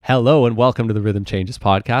Hello and welcome to the Rhythm Changes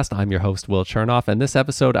podcast. I'm your host, Will Chernoff, and this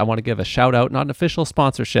episode I want to give a shout out, not an official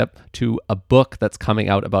sponsorship, to a book that's coming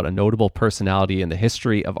out about a notable personality in the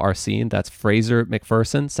history of our scene. That's Fraser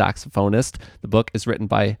McPherson, saxophonist. The book is written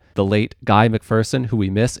by the late Guy McPherson, who we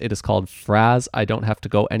miss. It is called Fraz, I Don't Have to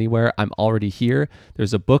Go Anywhere, I'm Already Here.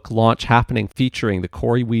 There's a book launch happening featuring the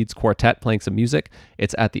Corey Weeds Quartet playing some music.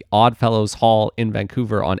 It's at the Oddfellows Hall in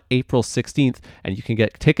Vancouver on April 16th, and you can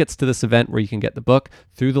get tickets to this event where you can get the book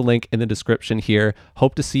through the link in the description here.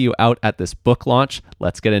 Hope to see you out at this book launch.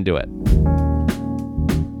 Let's get into it.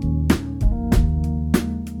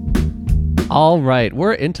 All right,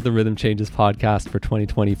 we're into the Rhythm Changes podcast for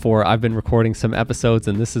 2024. I've been recording some episodes,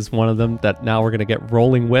 and this is one of them that now we're going to get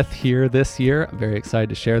rolling with here this year. I'm very excited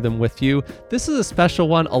to share them with you. This is a special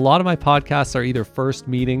one. A lot of my podcasts are either first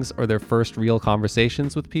meetings or their first real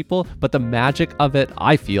conversations with people, but the magic of it,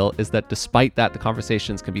 I feel, is that despite that, the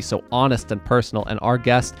conversations can be so honest and personal, and our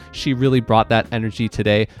guest, she really brought that energy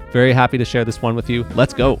today. Very happy to share this one with you.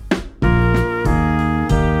 Let's go.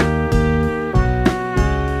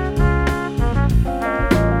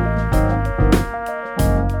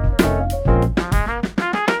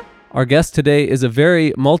 Our guest today is a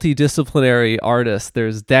very multidisciplinary artist.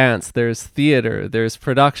 There's dance, there's theater, there's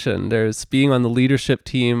production, there's being on the leadership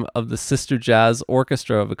team of the Sister Jazz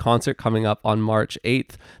Orchestra of a concert coming up on March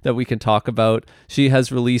 8th that we can talk about. She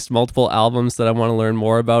has released multiple albums that I want to learn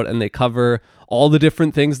more about, and they cover all the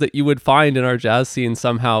different things that you would find in our jazz scene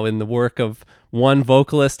somehow in the work of one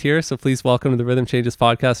vocalist here. So please welcome to the Rhythm Changes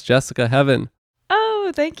podcast, Jessica Heaven.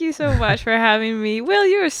 Oh, thank you so much for having me. Will,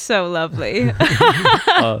 you're so lovely.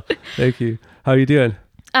 Oh, thank you. How are you doing?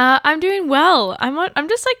 I'm doing well. I'm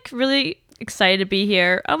just like really excited to be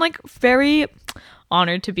here. I'm like very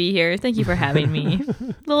honored to be here. Thank you for having me.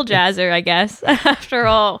 Little jazzer, I guess, after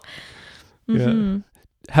all. Mm-hmm.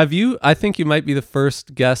 Yeah. I think you might be the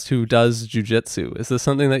first guest who does jujitsu. Is this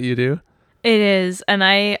something that you do? It is, and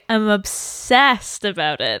I am obsessed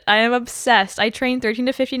about it. I am obsessed. I train 13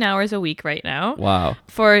 to 15 hours a week right now. Wow.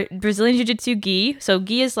 For Brazilian Jiu-Jitsu gi. So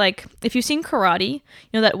gi is like, if you've seen karate, you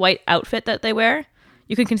know that white outfit that they wear?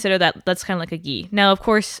 You can consider that's kind of like a gi. Now, of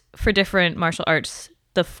course, for different martial arts,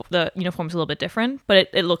 the uniform's a little bit different, but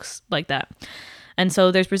it looks like that. And so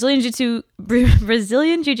there's Brazilian Jiu-Jitsu gi,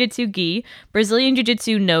 Brazilian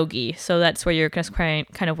Jiu-Jitsu no gi. So that's where you're just kind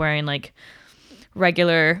of wearing like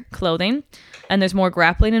regular clothing, and there's more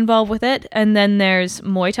grappling involved with it, and then there's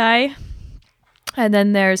Muay Thai, and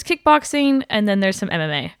then there's kickboxing, and then there's some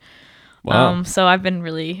MMA. Wow. So I've been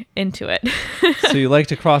really into it. So you like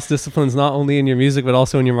to cross disciplines not only in your music but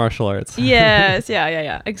also in your martial arts. Yes,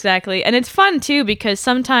 yeah, exactly. And it's fun too because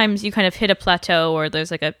sometimes you kind of hit a plateau or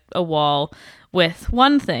there's like a wall with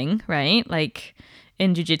one thing, right? Like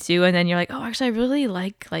in jiu-jitsu, and then you're like, oh, actually I really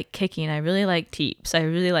like kicking, I really like teeps, I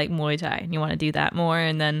really like Muay Thai, and you want to do that more,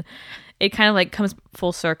 and then it kind of like comes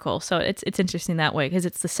full circle. So it's interesting that way because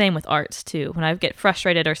it's the same with arts too. When I get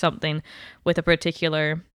frustrated or something with a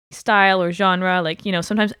particular style or genre, like, you know,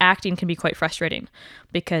 sometimes acting can be quite frustrating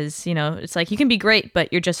because, you know, it's like you can be great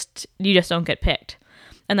but you just don't get picked,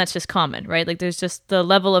 and that's just common, right? Like there's just the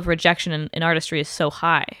level of rejection in artistry is so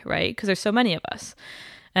high, right? Because there's so many of us.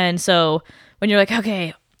 And so when you're like,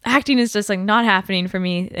 okay, acting is just like not happening for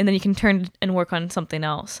me, and then you can turn and work on something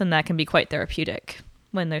else, and that can be quite therapeutic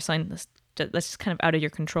when there's something that's just kind of out of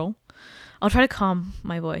your control. I'll try to calm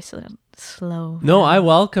my voice a little slow. No, I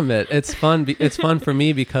welcome it. It's fun. It's fun for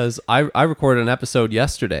me because I recorded an episode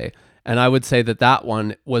yesterday, and I would say that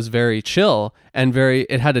one was very chill and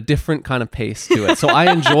it had a different kind of pace to it. So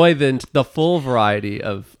I enjoy the full variety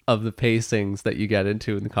of the pacings that you get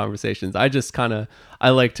into in the conversations. I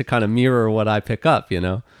like to kind of mirror what I pick up, you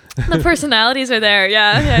know? The personalities are there.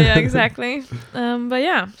 Yeah, exactly. But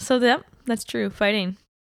yeah, so that's true. Fighting.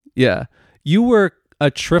 Yeah. You were a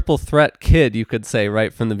triple threat kid, you could say,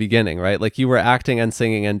 right from the beginning, right? Like you were acting and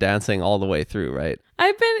singing and dancing all the way through, right?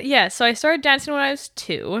 So I started dancing when I was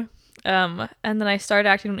 2. And then I started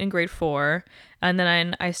acting in grade 4, and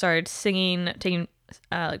then I started singing, taking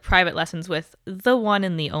like private lessons with the one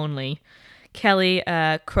and the only Kelly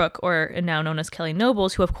Crook, or now known as Kelly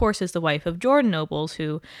Nobles, who of course is the wife of Jordan Nobles,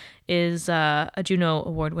 who is a Juno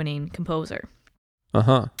award-winning composer.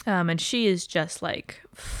 And she is just like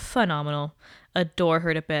phenomenal. Adore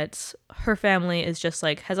her to bits. Her family is just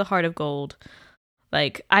like has a heart of gold.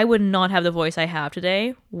 Like I would not have the voice I have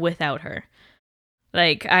today without her.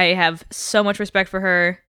 Like, I have so much respect for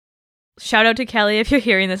her. Shout out to Kelly if you're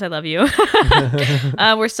hearing this. I love you.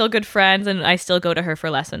 We're still good friends, and I still go to her for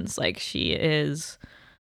lessons. Like, she is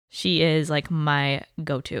like my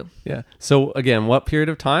go-to. Yeah. So, again, what period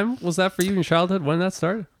of time was that for you in childhood? When did that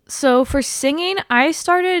start? So for singing, I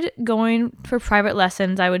started going for private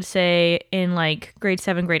lessons, I would say, in like grade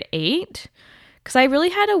 7, grade 8. Because I really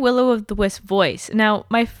had a will-o'-the-wisp voice. Now,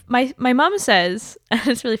 my mom says, and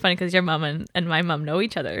it's really funny because your mom and my mom know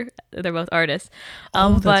each other. They're both artists.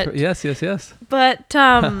 That's right. Yes. But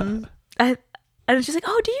and she's like,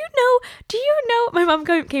 oh, do you know? My mom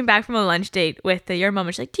came back from a lunch date with your mom,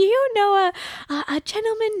 and she's like, do you know a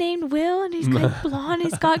gentleman named Will, and he's like blonde,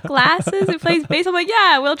 he's got glasses, and plays bass. I'm like,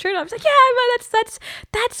 yeah, Will Chernoff. She's like, yeah,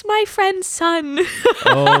 that's my friend's son.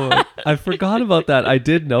 Oh, I forgot about that. I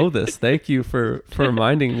did know this. Thank you for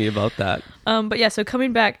reminding me about that. But yeah, so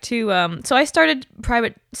coming back to so I started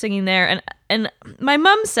private singing there, and my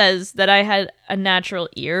mom says that I had a natural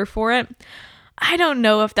ear for it. I don't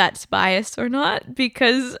know if that's biased or not,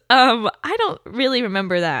 because I don't really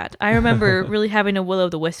remember that. I remember really having a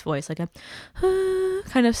will-o'-the-wisp voice, like a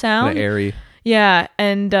kind of sound. Kind of airy. Yeah,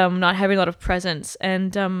 and not having a lot of presence.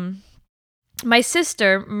 And my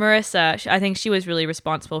sister, Marissa, I think she was really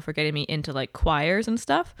responsible for getting me into like choirs and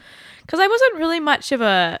stuff, because I wasn't really much of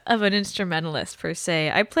an instrumentalist per se.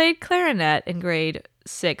 I played clarinet in grade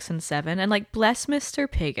 6 and 7, and like bless Mr.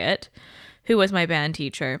 Piggott, who was my band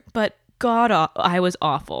teacher, but God, I was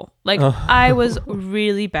awful. Like, I was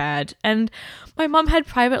really bad. And my mom had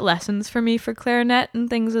private lessons for me for clarinet and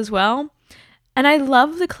things as well. And I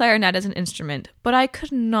love the clarinet as an instrument, but I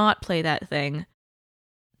could not play that thing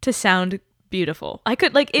to sound beautiful. I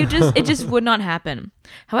could, like, it just would not happen.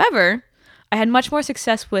 However, I had much more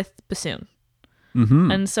success with bassoon.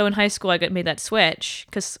 Mm-hmm. And so in high school, I made that switch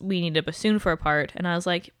because we needed a bassoon for a part. And I was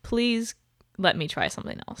like, please let me try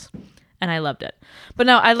something else. And I loved it. But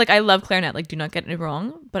no, I love clarinet. Like, do not get me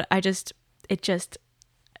wrong. But I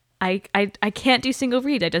can't do single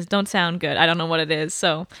reed. I just don't sound good. I don't know what it is.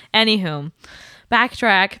 So, anywho,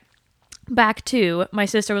 backtrack back to my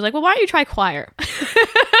sister was like, well, why don't you try choir?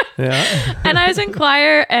 Yeah. And I was in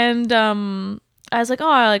choir, and I was like, oh,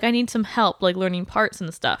 like I need some help, like learning parts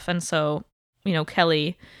and stuff. And so,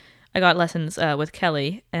 Kelly, I got lessons with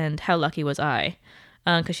Kelly, and how lucky was I?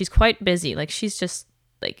 Because she's quite busy. Like, she's just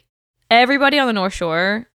like, everybody on the North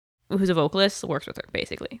Shore who's a vocalist works with her,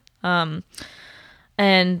 basically. And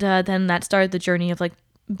then that started the journey of like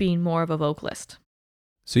being more of a vocalist.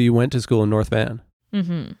 So you went to school in North Van?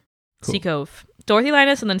 Mm-hmm. Cool. Seacove. Dorothy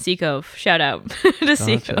Linus and then Seacove. Shout out to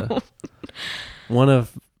Seacove. One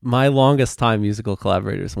of my longest time musical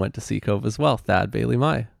collaborators went to Seacove as well, Thad Bailey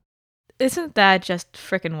Mai. Isn't that just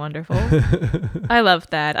freaking wonderful? I love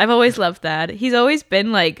Thad. I've always loved Thad. He's always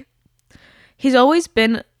been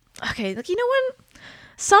okay, like, when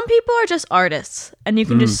some people are just artists and you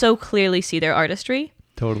can just so clearly see their artistry.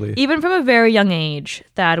 Totally. Even from a very young age,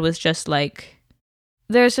 Thad was just like,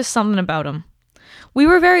 there's just something about him. We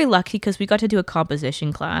were very lucky because we got to do a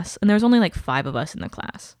composition class, and there was only like 5 of us in the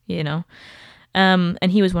class, and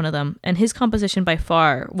he was one of them. And his composition by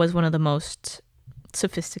far was one of the most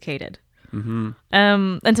sophisticated. Mm-hmm.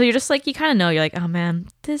 And so you're just like, you kind of know, you're like, oh man,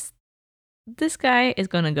 this guy is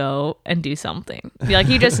going to go and do something.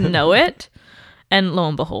 You just know it. And lo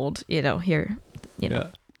and behold, here. Yeah.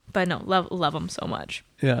 But no, love him so much.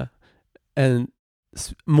 Yeah. And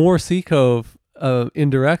more Seacove,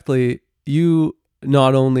 indirectly, you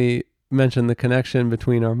not only mentioned the connection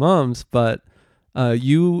between our moms, but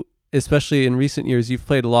you, especially in recent years, you've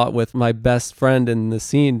played a lot with my best friend in the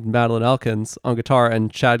scene, Madeline Elkins, on guitar,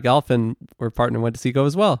 and Chad Galfin, our partner, went to Seacove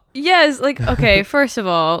as well. Yes, okay, first of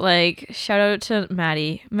all, shout out to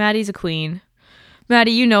Maddie. Maddie's a queen.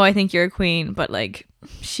 Maddie, I think you're a queen, but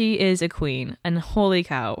she is a queen, and holy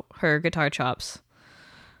cow, her guitar chops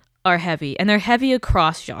are heavy, and they're heavy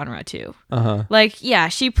across genre too. Yeah,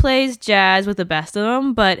 she plays jazz with the best of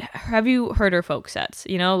them, but have you heard her folk sets?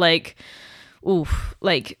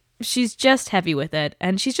 She's just heavy with it,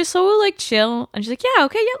 and she's just so chill, and she's like, yeah,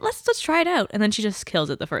 okay, yeah, let's try it out, and then she just kills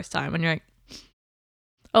it the first time, and you're like,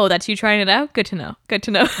 oh, that's you trying it out? Good to know.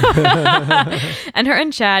 And her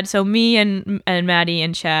and Chad, so me and Maddie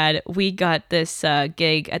and Chad, we got this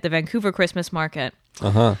gig at the Vancouver Christmas Market.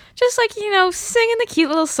 Just singing the cute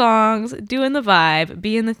little songs, doing the vibe,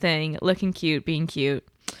 being the thing, looking cute, being cute.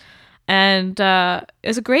 And it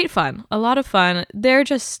was a great fun, a lot of fun.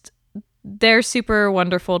 They're super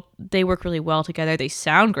wonderful. They work really well together. They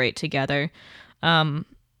sound great together. And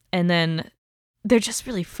then they're just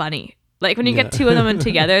really funny. When you get 2 of them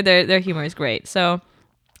together, their humor is great. So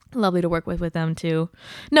lovely to work with them too.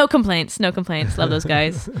 No complaints. Love those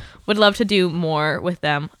guys. Would love to do more with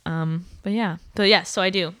them. But yeah. So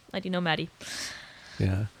I do know Maddie.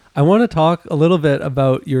 Yeah. I want to talk a little bit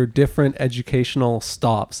about your different educational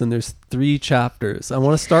stops, and there's 3 chapters. I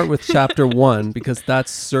want to start with chapter 1 because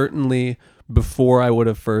that's certainly before I would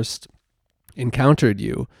have first encountered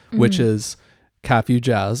you, which is CAFU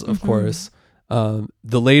Jazz, of course.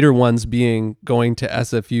 The later ones being going to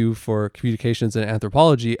SFU for communications and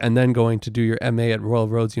anthropology, and then going to do your MA at Royal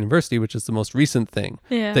Roads University, which is the most recent thing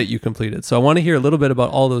that you completed. So I want to hear a little bit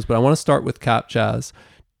about all those, but I want to start with Cap Jazz.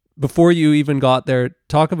 Before you even got there,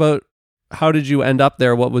 talk about how did you end up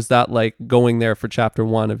there? What was that like going there for chapter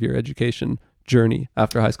 1 of your education journey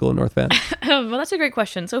after high school in North Van? Well, that's a great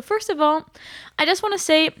question. So first of all, I just want to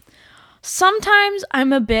say sometimes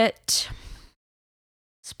I'm a bit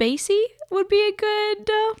spacey would be a good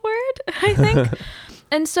word, I think.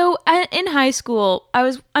 And so in high school,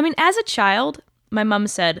 as a child, my mom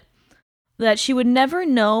said that she would never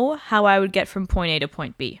know how I would get from point A to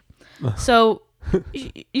point B. So,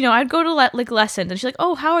 I'd go to lessons and she's like,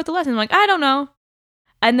 oh, how are the lessons? I'm like, I don't know.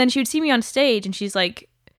 And then she would see me on stage and she's like,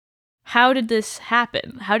 how did this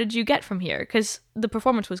happen? How did you get from here? Because the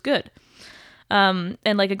performance was good. And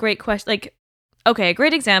like a great question, a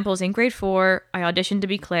great example is in grade 4, I auditioned to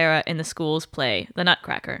be Clara in the school's play, The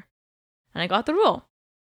Nutcracker. And I got the role.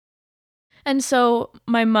 And so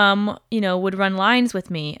my mom, would run lines with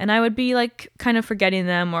me and I would be like kind of forgetting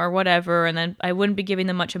them or whatever. And then I wouldn't be giving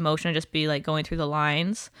them much emotion. I'd just be like going through the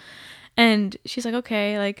lines. And she's like,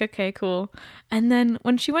 okay, cool. And then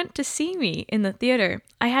when she went to see me in the theater,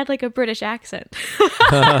 I had like a British accent.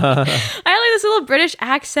 I had like this little British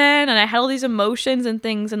accent and I had all these emotions and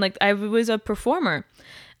things. And like I was a performer.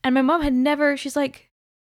 And my mom had never, she's like,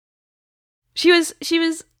 she was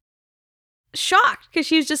shocked because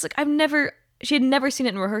she was just like, she had never seen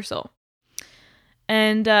it in rehearsal.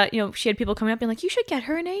 And, she had people coming up being like, you should get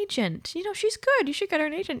her an agent. She's good. You should get her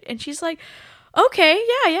an agent. And she's like, okay,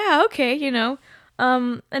 yeah, okay,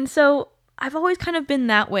 and so I've always kind of been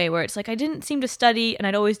that way where it's like I didn't seem to study and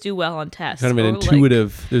I'd always do well on tests. Kind of an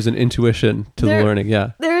intuitive, there's an intuition to the learning,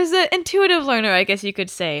 yeah. There's an intuitive learner, I guess you could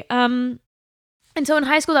say. And so in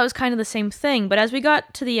high school, that was kind of the same thing. But as we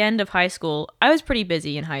got to the end of high school, I was pretty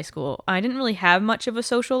busy in high school. I didn't really have much of a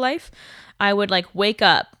social life. I would wake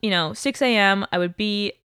up, 6 a.m. I would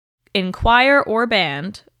be in choir or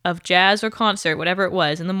band of jazz or concert, whatever it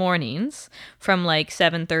was, in the mornings from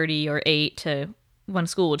 7:30 or 8 to when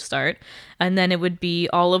school would start. And then it would be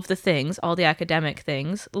all of the things, all the academic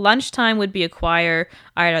things. Lunchtime would be a choir.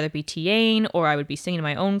 I'd either be TAing or I would be singing in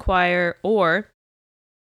my own choir, or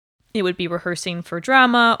it would be rehearsing for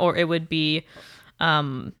drama, or it would be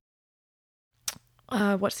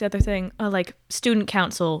what's the other thing? Student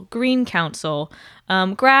council, green council,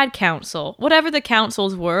 grad council, whatever the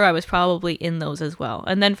councils were, I was probably in those as well.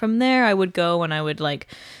 And then from there, I would go and I would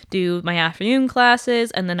do my afternoon classes,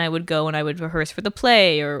 and then I would go and I would rehearse for the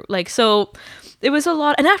play, or so it was a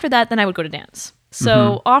lot. And after that, then I would go to dance.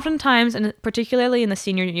 So oftentimes, and particularly in the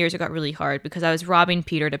senior years, it got really hard because I was robbing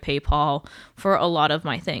Peter to pay Paul for a lot of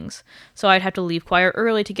my things. So I'd have to leave choir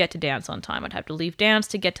early to get to dance on time. I'd have to leave dance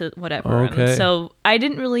to get to whatever. Okay. And so I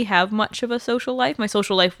didn't really have much of a social life. My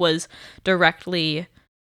social life was directly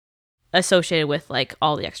associated with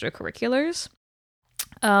all the extracurriculars.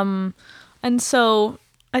 And so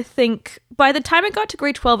I think by the time it got to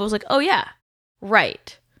grade 12, I was like, oh yeah,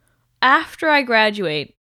 right. After I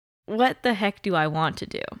graduate, what the heck do I want to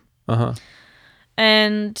do?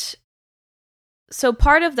 And so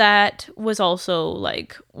part of that was also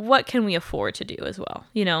what can we afford to do as well,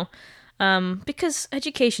 because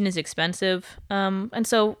education is expensive. And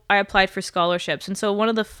so I applied for scholarships. And so one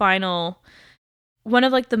of the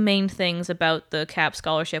main things about the CAP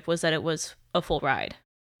scholarship was that it was a full ride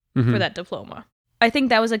for that diploma. I think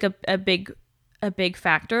that was a big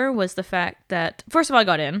factor, was the fact that, first of all, I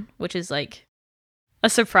got in, which is a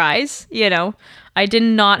surprise, I did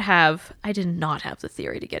not have the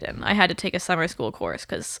theory to get in. I had to take a summer school course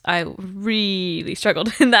because I really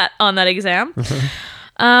struggled on that exam. But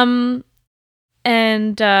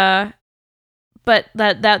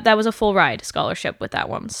that was a full ride scholarship with that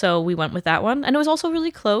one. So we went with that one, and it was also really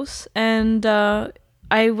close, and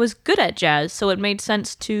I was good at jazz, so it made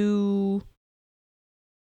sense to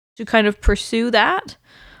kind of pursue that.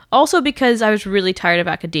 Also because I was really tired of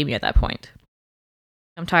academia at that point.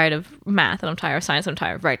 I'm tired of math, and I'm tired of science, and I'm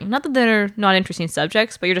tired of writing. Not that they're not interesting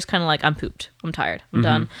subjects, but you're just kind of I'm pooped. I'm tired. I'm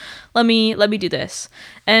done. Let me do this.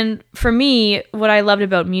 And for me, what I loved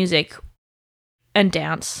about music and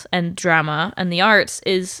dance and drama and the arts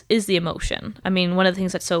is the emotion. I mean, one of the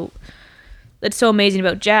things that's so amazing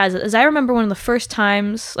about jazz is I remember one of the first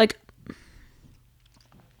times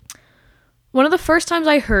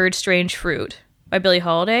I heard Strange Fruit by Billie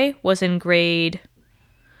Holiday was in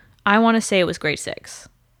I want to say it was grade 6.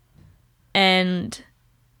 And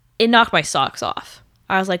it knocked my socks off.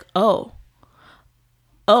 I was like, oh,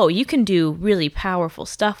 oh, you can do really powerful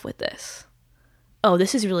stuff with this. Oh,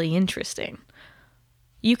 this is really interesting.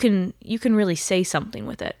 You can really say something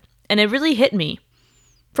with it. And it really hit me.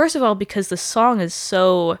 First of all, because the song is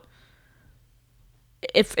so,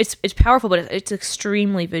 it's powerful, but it's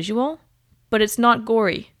extremely visual, but it's not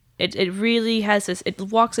gory. It really has this, it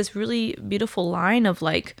walks this really beautiful line of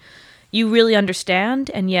like, you really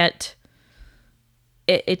understand, and yet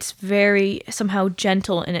it's very somehow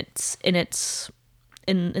gentle in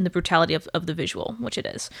the brutality of the visual, which it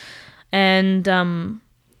is. And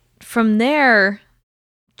from there,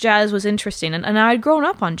 jazz was interesting, and I'd grown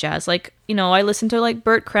up on jazz. Like, you know, I listened to like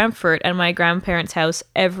Bert Crampford at my grandparents' house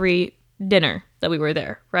every dinner that we were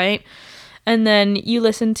there, right? And then you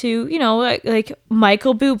listen to, you know, like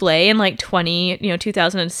Michael Bublé in like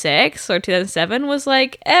 2006 or 2007 was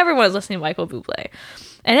like, everyone's listening to Michael Bublé.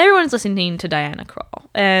 And everyone's listening to Diana Krall.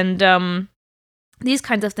 And these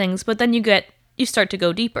kinds of things. But then you start to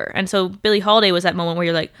go deeper. And so Billie Holiday was that moment where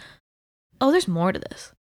you're like, oh, there's more to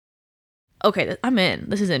this. Okay, I'm in.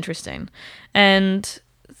 This is interesting. And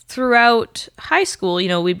throughout high school, you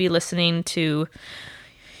know, we'd be listening to,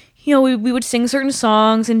 you know, we would sing certain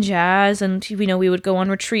songs in jazz, and, you know, we would go on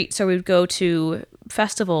retreats, or we would go to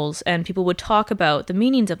festivals, and people would talk about the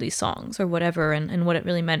meanings of these songs or whatever, and what it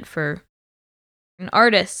really meant for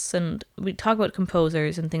artists, and we'd talk about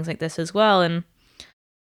composers and things like this as well. And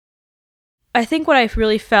I think what I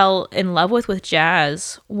really fell in love with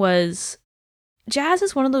jazz was, jazz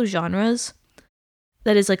is one of those genres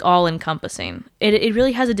that is like all encompassing. It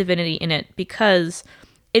really has a divinity in it because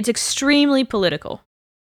it's extremely political.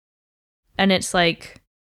 And it's like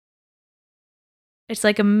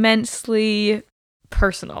immensely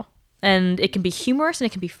personal. And it can be humorous and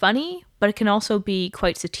it can be funny, but it can also be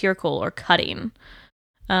quite satirical or cutting.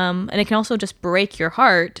 And it can also just break your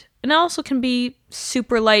heart. And it also can be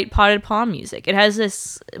super light potted palm music. It has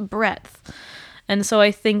this breadth. And so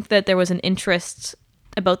I think that there was an interest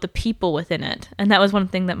about the people within it. And that was one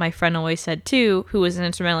thing that my friend always said too, who was an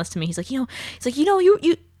instrumentalist to me. He's like, you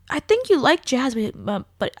I think you like jazz,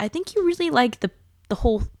 but I think you really like the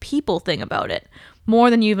whole people thing about it more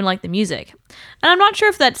than you even like the music. And I'm not sure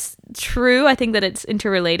if that's true. I think that it's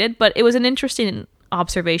interrelated, but it was an interesting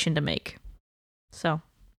observation to make. So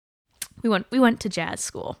we went to jazz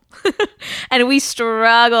school and we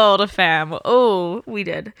struggled, fam. Oh, we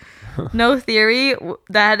did. No theory.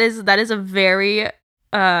 That is a very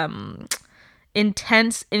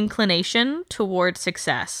intense inclination towards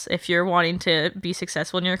success. If you're wanting to be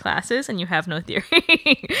successful in your classes and you have no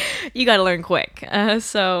theory, you got to learn quick.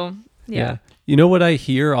 So yeah. You know what I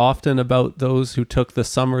hear often about those who took the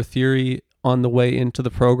summer theory on the way into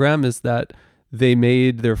the program is that they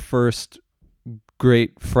made their first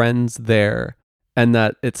great friends there, and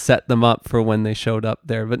that it set them up for when they showed up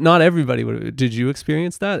there. But not everybody would. Did you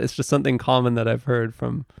experience that? It's just something common that I've heard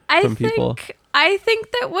from people. I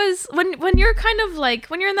think that was when you're kind of like,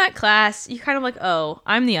 when you're in that class, you're kind of like, oh,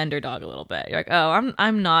 I'm the underdog a little bit. You're like, oh,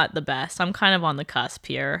 I'm not the best. I'm kind of on the cusp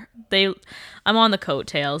here. I'm on the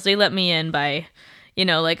coattails. They let me in by, you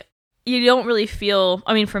know, like, you don't really feel,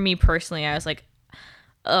 I mean, for me personally, I was like,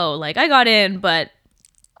 oh, like I got in, but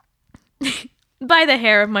by the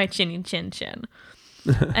hair of my chinny chin chin.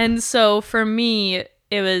 And so for me,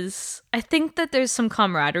 it was, I think that there's some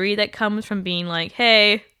camaraderie that comes from being like,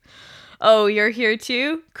 hey, oh, you're here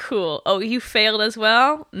too? Cool. Oh, you failed as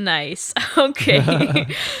well? Nice. Okay.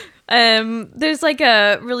 There's like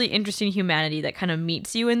a really interesting humanity that kind of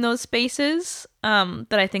meets you in those spaces, that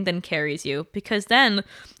I think then carries you, because then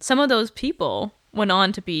some of those people went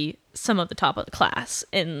on to be some of the top of the class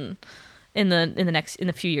in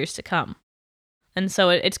the few years to come. And so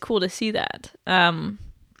it's cool to see that.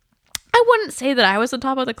 I wouldn't say that I was the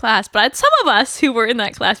top of the class, but some of us who were in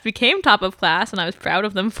that class became top of class, and I was proud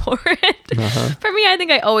of them for it. Uh-huh. For me, I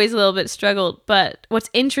think I always a little bit struggled. But what's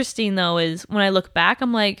interesting, though, is when I look back,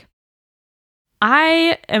 I'm like,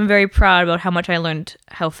 I am very proud about how much I learned,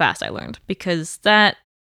 how fast I learned, because that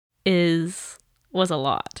was a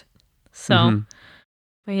lot. So,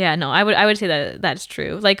 but yeah, no, I would say that that's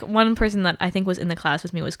true. Like, one person that I think was in the class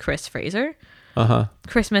with me was Chris Fraser.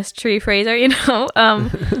 Christmas tree Fraser, you know.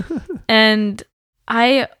 And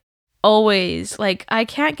I always, like, I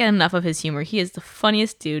can't get enough of his humor. He is the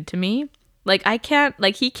funniest dude to me. Like,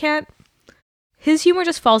 his humor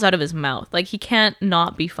just falls out of his mouth. Like, he can't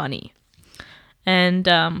not be funny. And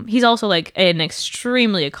he's also like an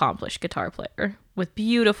extremely accomplished guitar player with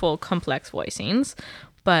beautiful, complex voicings.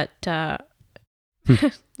 But love He's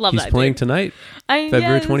that. He's playing dude. Tonight,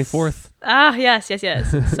 February 24th. Ah, yes.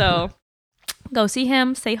 So go see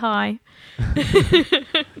him. Say hi.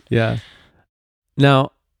 Yeah.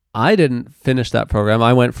 Now, I didn't finish that program.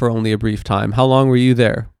 I went for only a brief time. How long were you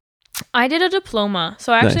there? I did a diploma.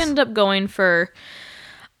 So I actually Nice. ended up going for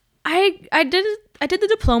I did the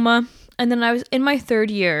diploma, and then I was in my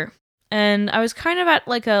third year, and I was kind of at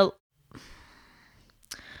like I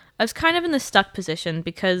was kind of in the stuck position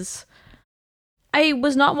because I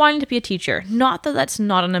was not wanting to be a teacher. Not that that's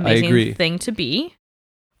not an amazing thing to be.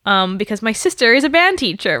 Because my sister is a band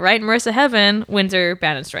teacher, right? Marissa Heaven, Windsor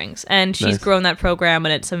Band and Strings. And she's grown that program,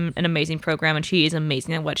 and it's an amazing program, and she is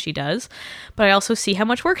amazing at what she does. But I also see how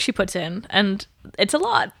much work she puts in, and it's a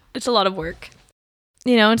lot. It's a lot of work.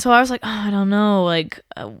 You know, and so I was like, oh, I don't know, like,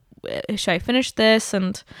 should I finish this?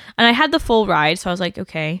 And I had the full ride, so I was like,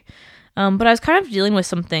 okay. But I was kind of dealing with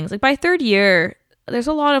some things. Like, by third year, there's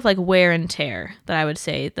a lot of, like, wear and tear that I would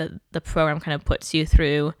say that the program kind of puts you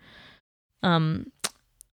through.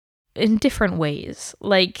 In different ways.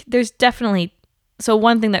 Like, there's definitely... So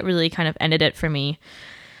one thing that really kind of ended it for me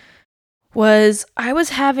was I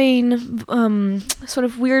was having sort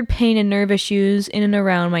of weird pain and nerve issues in and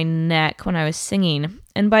around my neck when I was singing.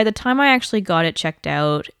 And by the time I actually got it checked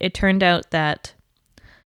out, it turned out that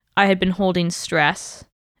I had been holding stress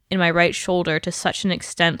in my right shoulder to such an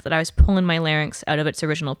extent that I was pulling my larynx out of its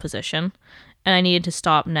original position. And I needed to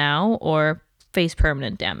stop now or face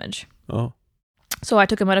permanent damage. Oh. So I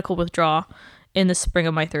took a medical withdrawal in the spring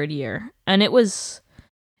of my third year. And it was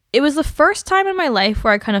the first time in my life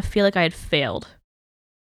where I kind of feel like I had failed.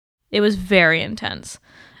 It was very intense.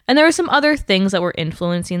 And there were some other things that were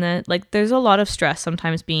influencing that. Like, there's a lot of stress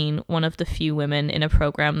sometimes being one of the few women in a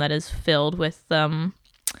program that is filled with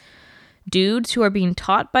dudes who are being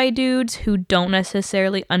taught by dudes who don't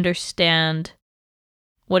necessarily understand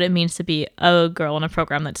what it means to be a girl in a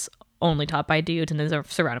program that's only taught by dudes and is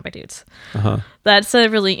surrounded by dudes. Uh-huh. That's a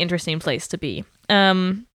really interesting place to be.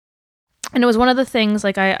 And it was one of the things,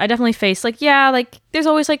 like, I definitely faced, like, yeah, like, there's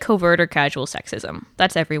always, like, covert or casual sexism.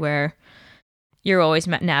 That's everywhere. You're always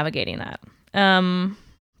navigating that.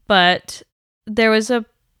 But there was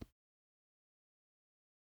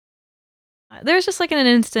just, like, an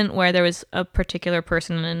instant where there was a particular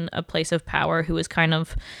person in a place of power who was kind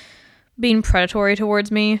of being predatory towards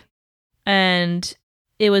me. And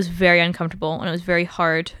it was very uncomfortable, and it was very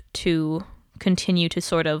hard to continue to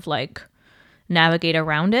sort of, like, navigate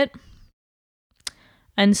around it.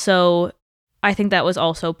 And so I think that was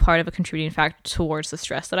also part of a contributing factor towards the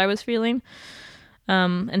stress that I was feeling.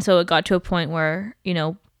 And so it got to a point where, you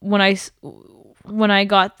know, when I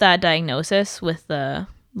got that diagnosis with the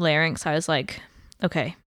larynx, I was like,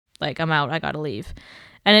 okay, like, I'm out, I gotta leave.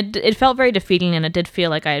 And it felt very defeating, and it did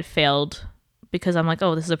feel like I had failed because I'm like,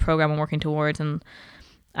 oh, this is a program I'm working towards, and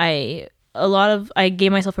I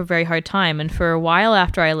gave myself a very hard time. And for a while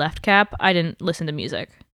after I left CAP, I didn't listen to music.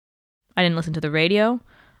 I didn't listen to the radio.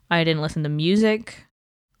 I didn't listen to music.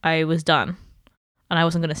 I was done. And I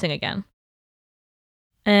wasn't going to sing again.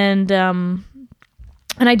 And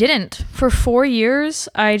I didn't. For 4 years,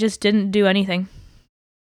 I just didn't do anything.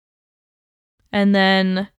 And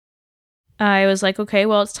then I was like, okay,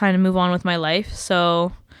 well, it's time to move on with my life.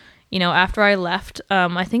 So, you know, after I left,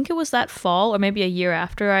 I think it was that fall or maybe a year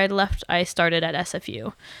after I had left, I started at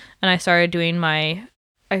SFU. And I started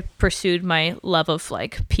I pursued my love of,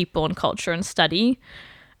 like, people and culture and study.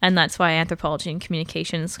 And that's why anthropology and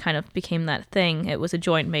communications kind of became that thing. It was a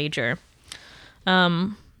joint major.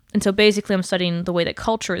 And so basically I'm studying the way that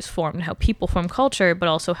culture is formed and how people form culture, but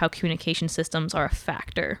also how communication systems are a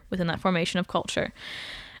factor within that formation of culture.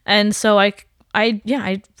 And so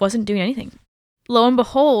I wasn't doing anything. Lo and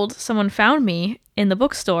behold, someone found me in the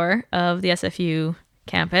bookstore of the SFU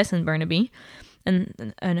campus in Burnaby, and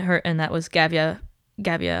that was Gavia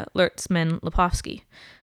Lertzman-Lepovsky,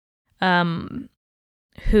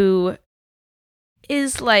 who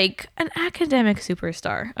is like an academic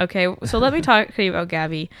superstar. Okay, so let me talk to you about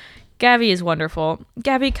Gavi. Gavi is wonderful.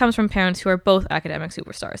 Gavi comes from parents who are both academic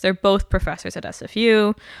superstars. They're both professors at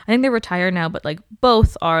SFU. I think they're retired now, but, like,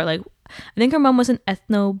 both are, like, I think her mom was an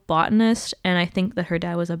ethnobotanist, and I think that her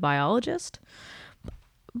dad was a biologist.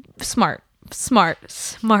 Smart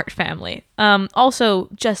family. Also,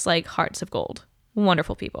 just, like, hearts of gold.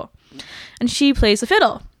 Wonderful people. And she plays the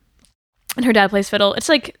fiddle. And her dad plays fiddle. It's,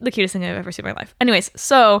 like, the cutest thing I've ever seen in my life. Anyways,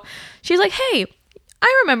 so she's like, hey,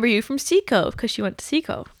 I remember you from Seacove, because she went to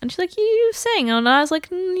Seacove. And she's like, you sing. And I was like,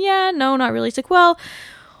 yeah, no, not really. She's like, well,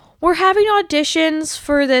 we're having auditions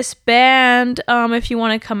for this band, if you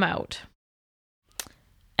want to come out.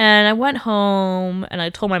 And I went home, and I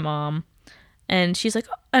told my mom. And she's like,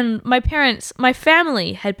 and my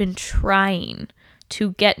family had been trying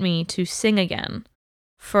to get me to sing again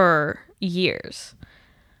for years.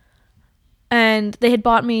 And they had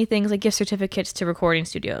bought me things like gift certificates to recording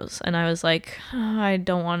studios. And I was like, oh, I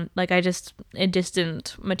don't want, like, it just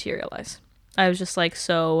didn't materialize. I was just like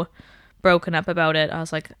so broken up about it. I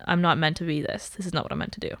was like, I'm not meant to be this. This is not what I'm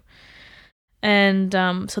meant to do. And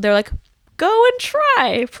so they're like, go and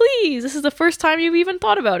try, please. This is the first time you've even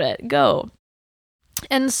thought about it. Go.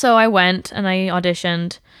 And so I went and I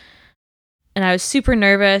auditioned. And I was super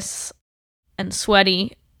nervous and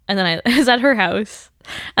sweaty. And then I was at her house.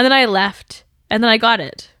 And then I left, and then I got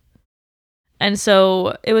it. And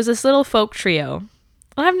so it was this little folk trio.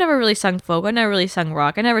 I've never really sung folk. I never really sung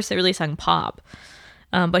rock. I never really sung pop.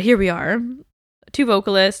 But here we are, 2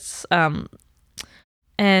 vocalists. And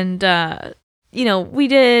we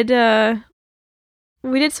did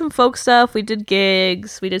some folk stuff. We did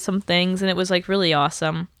gigs. We did some things, and it was like really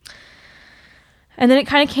awesome. And then it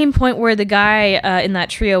kind of came to a point where the guy in that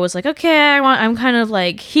trio was like, okay,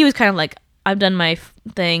 he was kind of like, I've done my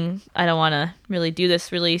thing. I don't want to really do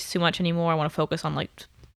this really too much anymore. I want to focus on like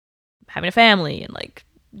having a family and like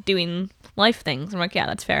doing life things. I'm like, yeah,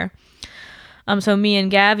 that's fair. So me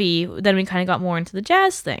and Gavi, then we kind of got more into the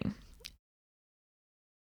jazz thing.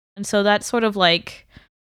 And so that's sort of like,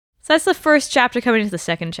 so that's the first chapter coming into the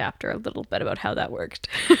second chapter, a little bit about how that worked.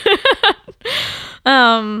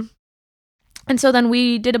 And so then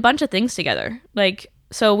we did a bunch of things together. Like,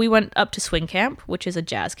 so we went up to Swing Camp, which is a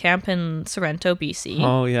jazz camp in Sorrento, BC.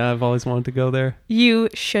 Oh, yeah. I've always wanted to go there. You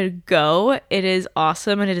should go. It is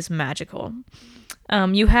awesome and it is magical.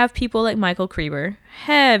 You have people like Michael Krieber,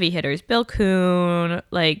 heavy hitters, Bill Kuhn,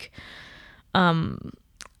 like,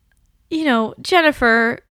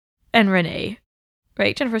 Jennifer and Renee,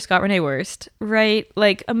 right? Jennifer Scott, Renee Wurst, right?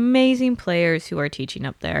 Like amazing players who are teaching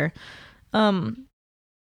up there.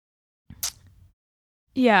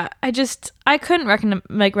 Yeah, I couldn't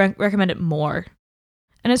recommend it more.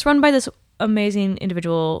 And it's run by this amazing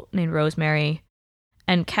individual named Rosemary.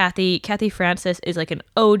 And Kathy Francis is like an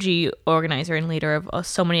OG organizer and leader of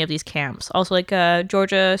so many of these camps. Also like a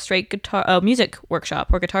Georgia Straight guitar music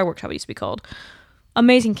workshop, or guitar workshop it used to be called.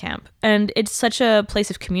 Amazing camp. And it's such a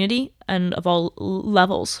place of community and of all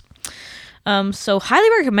levels. So highly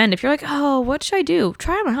recommend, if you're like, oh, what should I do?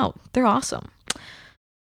 Try them out. They're awesome.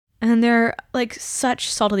 And they're like such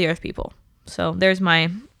salt of the earth people. So there's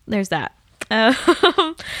that.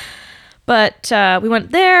 But we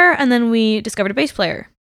went there, and then we discovered a bass player,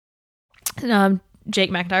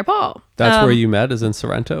 Jake McIntyre Paul. That's where you met, is in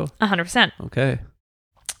Sorrento? 100%. Okay.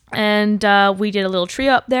 And we did a little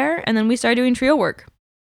trio up there, and then we started doing trio work.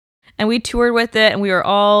 And we toured with it, and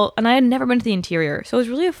and I had never been to the interior, so it was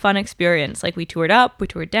really a fun experience. Like, we toured up, we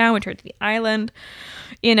toured down, we toured to the island,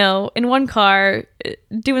 in one car,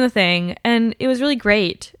 doing the thing, and it was really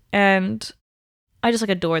great. And I just, like,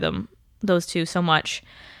 adore those two so much.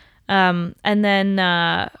 And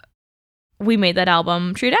then we made that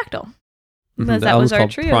album, Triodactyl. Mm-hmm. That was our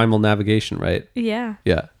trio. Primal Navigation, right? Yeah.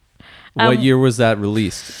 Yeah. What year was that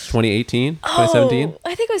released? 2018? 2017?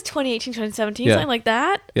 I think it was 2018, 2017, something like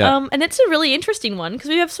that. Yeah. And it's a really interesting one because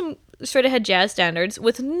we have some straight ahead jazz standards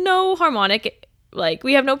with no harmonic, like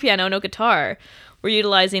we have no piano, no guitar. We're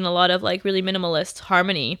utilizing a lot of like really minimalist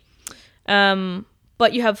harmony.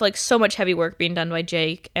 But you have like so much heavy work being done by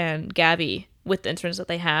Jake and Gavi with the instruments that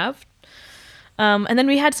they have. And then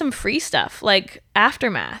we had some free stuff, like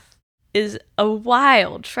Aftermath is a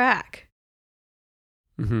wild track.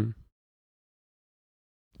 Mm-hmm.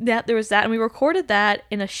 There was that, and we recorded that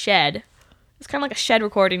in a shed. It's kind of like a shed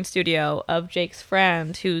recording studio of Jake's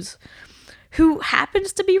friend, who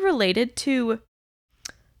happens to be related to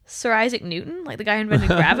Sir Isaac Newton, like the guy who invented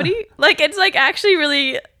gravity. Like, it's like actually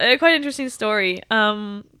really quite an interesting story.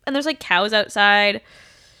 And there's like cows outside.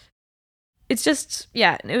 It's just,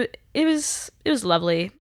 yeah, it was lovely.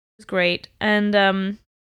 It was great. And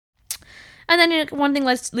then one thing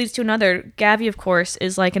leads to another. Gavi, of course,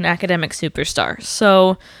 is like an academic superstar.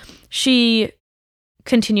 So she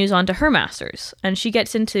continues on to her master's, and she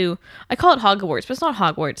gets into, I call it Hogwarts, but it's not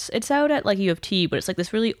Hogwarts. It's out at like U of T, but it's like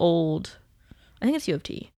this really old, I think it's U of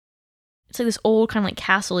T. It's like this old kind of like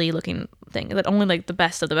castle-y looking thing that only like the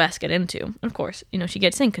best of the best get into. And of course, she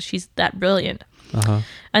gets in because she's that brilliant. Uh-huh.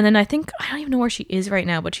 And then I don't even know where she is right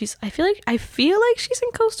now, but I feel like she's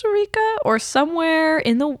in Costa Rica or somewhere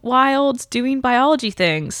in the wilds doing biology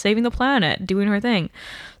things, saving the planet, doing her thing.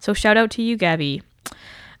 So shout out to you, Gavi.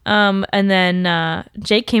 And then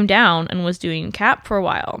Jake came down and was doing Cap for a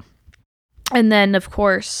while. And then, of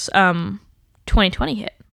course, 2020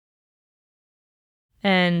 hit.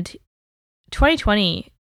 And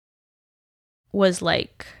 2020 was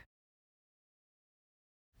like,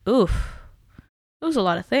 oof. It was a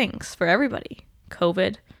lot of things for everybody.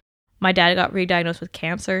 COVID. My dad got re-diagnosed with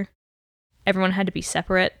cancer. everyone had to be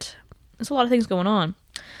separate. There's a lot of things going on.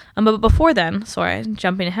 But before then, sorry,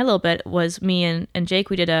 jumping ahead a little bit, was me and Jake.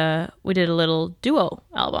 We did a little duo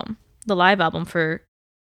album, the live album for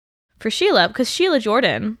Sheila, because Sheila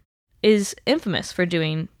Jordan is infamous for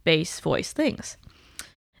doing bass voice things.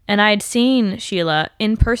 And I had seen Sheila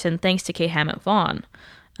in person thanks to Kay Hammett Vaughn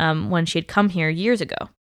when she had come here years ago.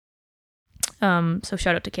 So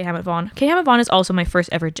shout out to Kay Hammett Vaughn. Kay Hammett Vaughn is also my first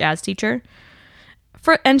ever jazz teacher.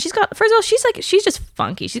 And she's got, first of all, she's just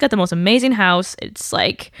funky. She's got the most amazing house. It's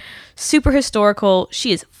like super historical.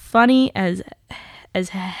 She is funny as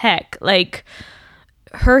heck. Like,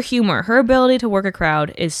 her humor, her ability to work a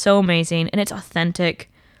crowd is so amazing, and it's authentic.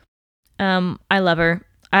 I love her.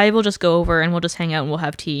 I will just go over and we'll just hang out and we'll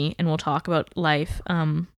have tea and we'll talk about life.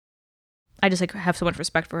 I just like have so much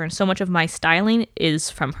respect for her, and so much of my styling is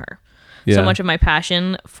from her. Yeah. So much of my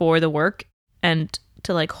passion for the work and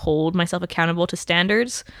to like hold myself accountable to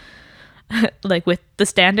standards, like with the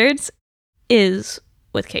standards, is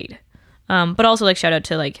with Kate. But also like shout out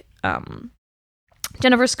to like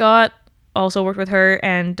Jennifer Scott, also worked with her,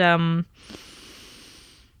 and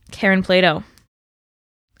Karen Plato.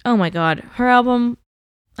 Oh my god, her album,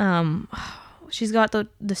 she's got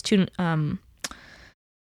this tune,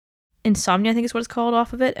 Insomnia, I think is what it's called,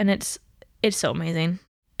 off of it, and it's so amazing.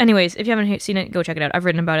 Anyways, if you haven't seen it, go check it out. I've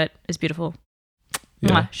written about it. It's beautiful.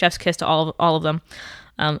 Yeah. Mwah, chef's kiss to all of them.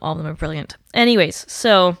 All of them are brilliant. Anyways,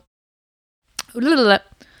 so we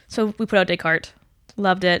put out Descartes.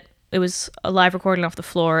 Loved it. It was a live recording off the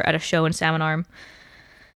floor at a show in Salmon Arm.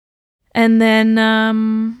 And then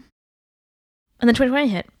 2020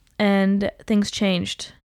 hit and things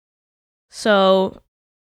changed. So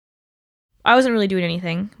I wasn't really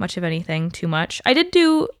doing much of anything too much. I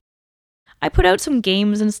put out some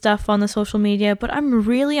games and stuff on the social media, but I'm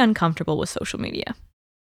really uncomfortable with social media.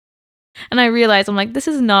 And I realized, I'm like, this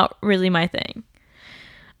is not really my thing.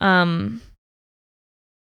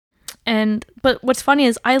 But what's funny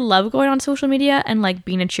is I love going on social media and like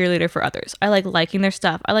being a cheerleader for others. I like liking their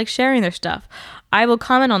stuff. I like sharing their stuff. I will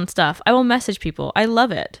comment on stuff. I will message people. I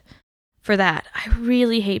love it for that. I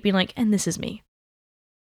really hate being like, and this is me.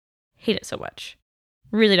 Hate it so much.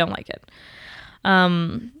 Really don't like it.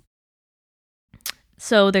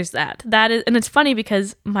 So there's that. And it's funny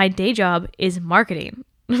because my day job is marketing.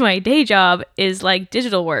 My day job is like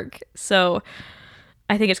digital work. So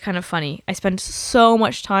I think it's kind of funny. I spend so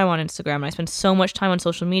much time on Instagram and I spend so much time on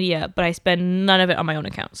social media, but I spend none of it on my own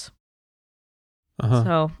accounts. Uh-huh.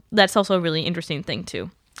 So that's also a really interesting thing too.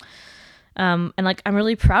 And like, I'm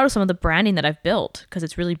really proud of some of the branding that I've built because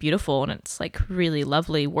it's really beautiful and it's like really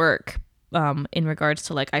lovely work in regards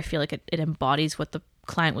to like, I feel like it embodies what the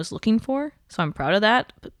client was looking for. So I'm proud of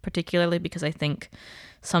that, particularly because I think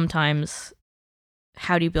sometimes,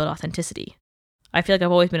 how do you build authenticity? I feel like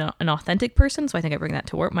I've always been an authentic person, so I think I bring that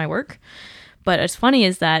to my work. But what's funny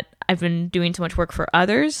is that I've been doing so much work for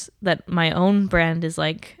others that my own brand is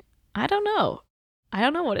like, I don't know. I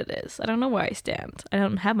don't know what it is. I don't know where I stand. I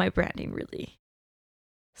don't have my branding really.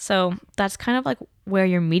 So that's kind of like where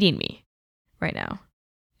you're meeting me right now.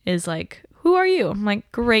 Is like, who are you? I'm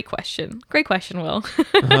like, great question. Great question, Will.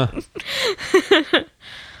 Uh-huh.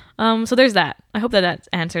 So there's that. I hope that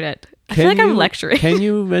answered it. I feel like I'm lecturing. Can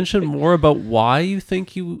you mention more about why you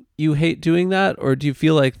think you hate doing that? Or do you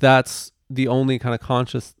feel like that's the only kind of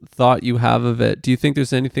conscious thought you have of it? Do you think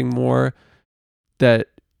there's anything more that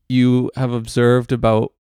you have observed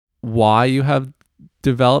about why you have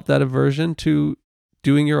developed that aversion to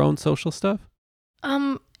doing your own social stuff?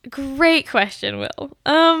 Great question, Will.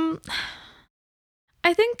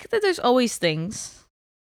 I think that there's always things.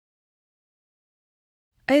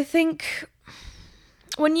 I think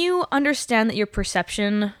when you understand that your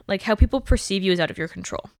perception, like how people perceive you, is out of your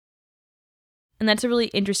control. And that's a really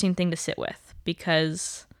interesting thing to sit with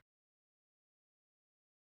because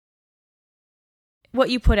what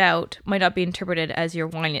you put out might not be interpreted as you're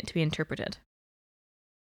wanting it to be interpreted.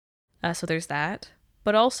 So there's that.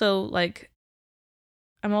 But also, like,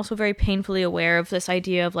 I'm also very painfully aware of this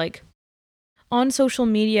idea of like, on social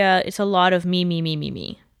media, it's a lot of me.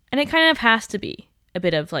 And it kind of has to be a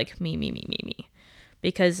bit of like me.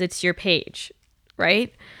 Because it's your page,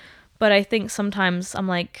 right? But I think sometimes I'm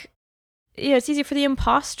like, yeah, it's easy for the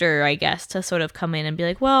imposter, I guess, to sort of come in and be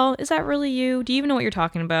like, well, is that really you? Do you even know what you're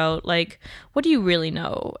talking about? Like, what do you really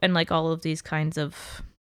know? And like all of these kinds of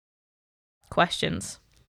questions.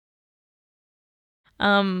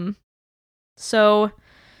 So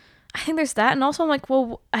I think there's that. And also I'm like,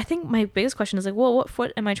 well, I think my biggest question is like, well, what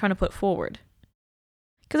foot am I trying to put forward?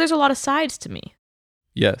 Because there's a lot of sides to me.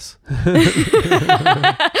 Yes. There's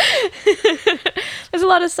a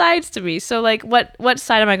lot of sides to me. So like, what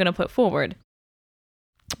side am I going to put forward?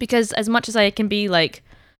 Because as much as I can be like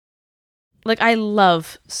I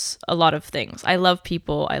love a lot of things. I love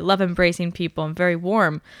people. I love embracing people. I'm very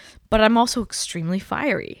warm, but I'm also extremely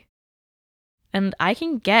fiery. And I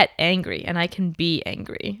can get angry, and I can be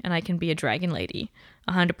angry, and I can be a dragon lady,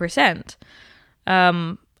 100%.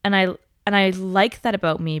 And I like that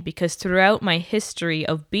about me, because throughout my history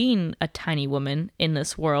of being a tiny woman in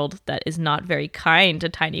this world that is not very kind to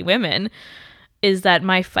tiny women, is that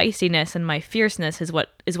my feistiness and my fierceness is what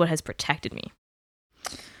has protected me.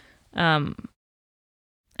 And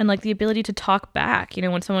like the ability to talk back,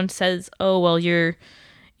 when someone says, oh, well, you're,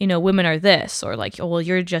 women are this, or like, oh, well,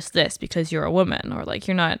 you're just this because you're a woman, or like,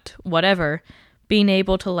 you're not whatever, being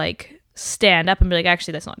able to like stand up and be like,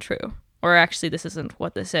 actually, that's not true. Or actually, this isn't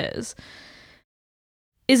what this is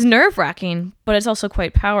nerve-wracking, but it's also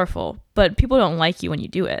quite powerful. But people don't like you when you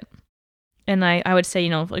do it. And I would say,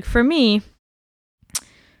 like for me,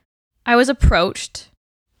 I was approached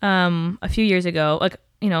a few years ago, like,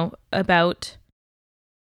 about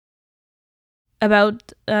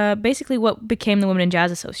basically what became the Women in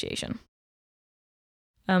Jazz Association.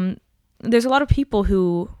 There's a lot of people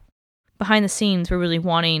who, behind the scenes, were really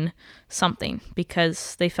wanting something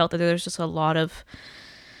because they felt that there's just a lot of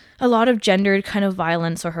gendered kind of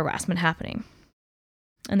violence or harassment happening,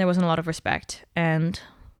 and there wasn't a lot of respect, and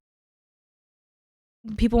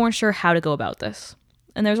people weren't sure how to go about this.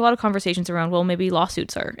 And there's a lot of conversations around, well, maybe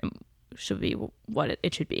lawsuits should be what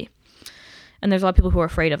it should be, and there's a lot of people who are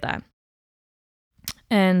afraid of that.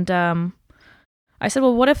 And I said,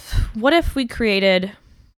 well, what if we created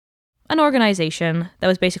an organization that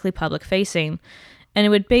was basically public facing, and it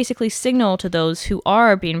would basically signal to those who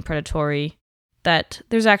are being predatory that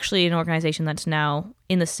there's actually an organization that's now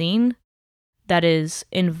in the scene that is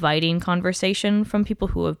inviting conversation from people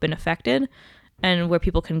who have been affected, and where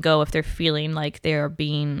people can go if they're feeling like they're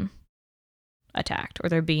being attacked or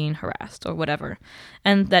they're being harassed or whatever.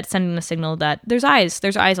 And that's sending a signal that there's eyes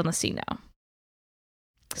on the scene now.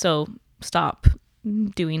 So stop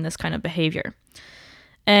doing this kind of behavior.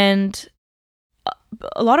 And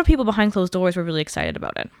a lot of people behind closed doors were really excited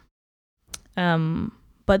about it.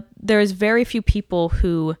 But there's very few people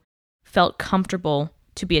who felt comfortable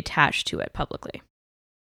to be attached to it publicly.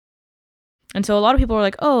 And so a lot of people were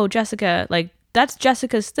like, oh, Jessica, like, that's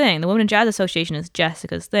Jessica's thing. The Women in Jazz Association is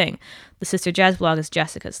Jessica's thing. The Sister Jazz blog is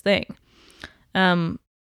Jessica's thing. But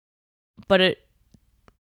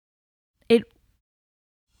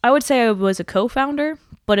I would say I was a co-founder,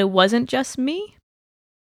 but it wasn't just me.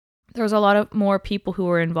 There was a lot of more people who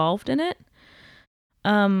were involved in it.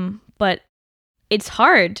 But it's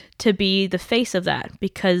hard to be the face of that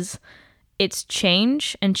because it's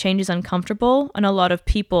change, and change is uncomfortable, and a lot of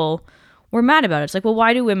people were mad about it. It's like, well,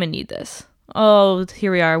 why do women need this? Oh,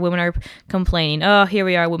 here we are, women are complaining. Oh, here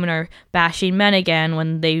we are, women are bashing men again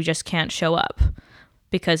when they just can't show up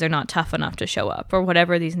because they're not tough enough to show up, or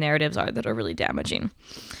whatever these narratives are that are really damaging.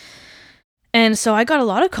 And so I got a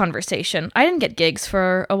lot of conversation. I didn't get gigs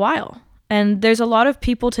for a while. And there's a lot of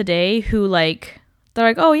people today who they're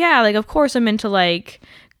like, oh yeah, like of course I'm into like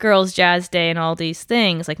Girls Jazz Day and all these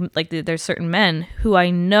things. Like there's certain men who I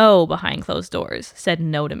know behind closed doors said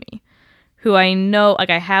no to me. Who I know, like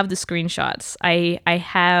I have the screenshots. I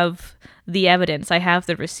have the evidence. I have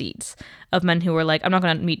the receipts of men who were like, I'm not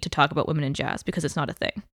going to meet to talk about women in jazz because it's not a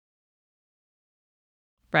thing.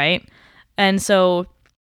 Right? And so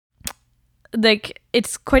like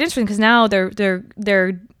it's quite interesting because now they're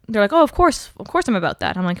like, oh, of course I'm about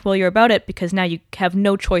that. I'm like, well, you're about it because now you have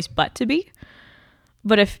no choice but to be.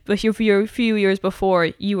 But if you're a few years before,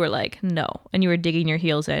 you were like, no, and you were digging your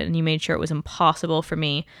heels in, and you made sure it was impossible for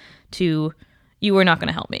me you were not going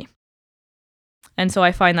to help me. And so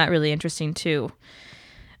I find that really interesting too.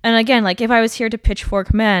 And again, like if I was here to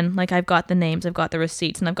pitchfork men, like I've got the names, I've got the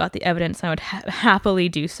receipts, and I've got the evidence, and I would happily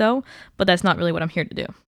do so, but that's not really what I'm here to do.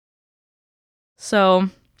 So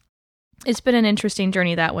it's been an interesting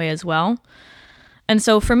journey that way as well. And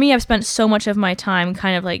so for me, I've spent so much of my time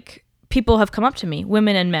kind of like, people have come up to me,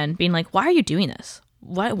 women and men, being like, why are you doing this?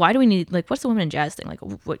 Why do we need, like, what's the Women in Jazz thing? Like,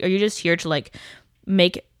 what, are you just here to like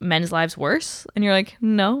make men's lives worse? And you're like,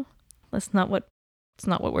 no, it's not what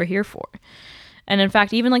we're here for. And in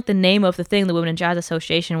fact, even like the name of the thing, the Women in Jazz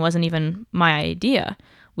Association, wasn't even my idea.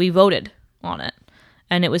 We voted on it.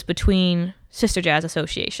 And it was between Sister Jazz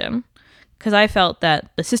Association, because I felt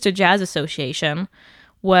that the Sister Jazz Association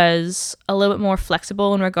was a little bit more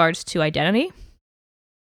flexible in regards to identity.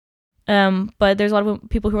 But there's a lot of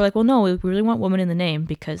people who are like, well, no, we really want woman in the name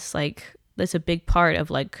because like that's a big part of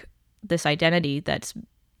like this identity that's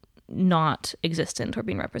not existent or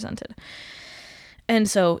being represented. And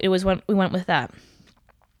so we went with that.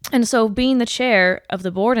 And so being the chair of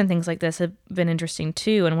the board and things like this have been interesting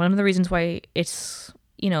too. And one of the reasons why it's,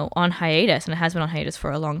 on hiatus, and it has been on hiatus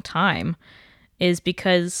for a long time, is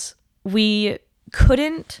because we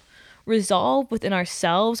couldn't resolve within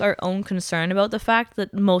ourselves our own concern about the fact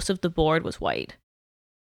that most of the board was white.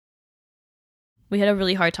 We had a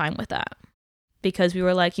really hard time with that because we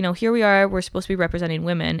were like, here we are, we're supposed to be representing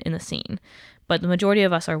women in the scene, but the majority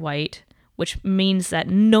of us are white, which means that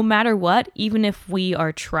no matter what, even if we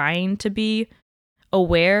are trying to be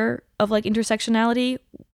aware of like intersectionality,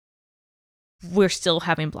 we're still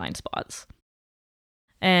having blind spots.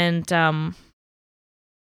 And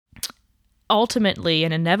ultimately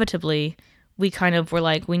and inevitably, we kind of were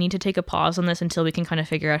like, we need to take a pause on this until we can kind of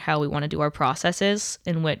figure out how we want to do our processes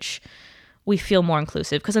in which we feel more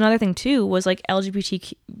inclusive. Because another thing too was like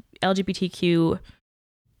LGBTQ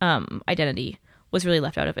identity was really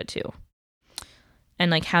left out of it too. And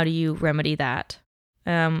like, how do you remedy that?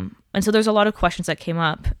 And so there's a lot of questions that came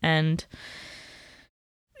up, and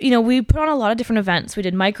we put on a lot of different events. We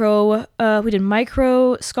did micro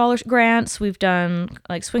scholarship grants. We've done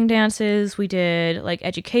like swing dances. We did like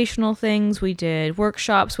educational things. We did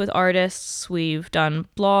workshops with artists. We've done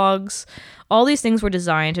blogs. All these things were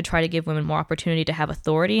designed to try to give women more opportunity to have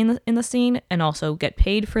authority in the scene, and also get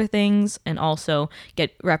paid for things, and also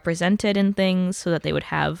get represented in things so that they would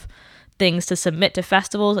have things to submit to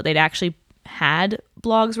festivals, that they'd actually had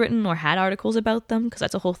blogs written or had articles about them, because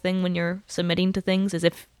that's a whole thing when you're submitting to things, as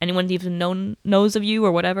if anyone even knows of you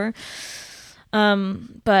or whatever.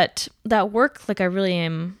 But that work, like, I really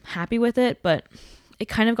am happy with it, but it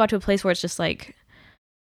kind of got to a place where it's just like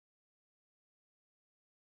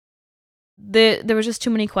there was just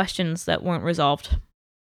too many questions that weren't resolved.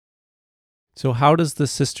 So how does the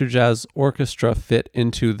Sister Jazz Orchestra fit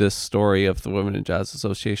into this story of the Women in Jazz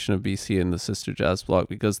Association of BC and the Sister Jazz blog?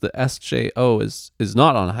 Because the SJO is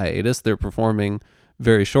not on hiatus. They're performing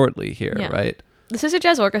very shortly here, yeah. Right? The Sister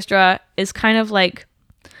Jazz Orchestra is kind of like,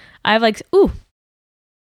 I get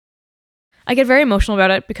very emotional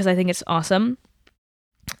about it because I think it's awesome.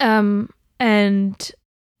 And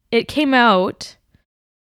it came out.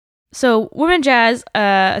 So Women Jazz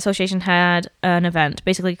Association had an event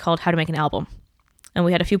basically called How to Make an Album. And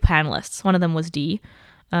we had a few panelists. One of them was Dee.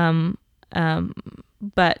 But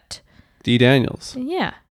Dee Daniels.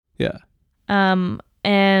 Yeah. Yeah.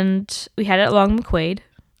 And we had it at Long McQuaid.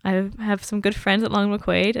 I have some good friends at Long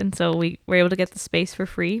McQuaid, and so we were able to get the space for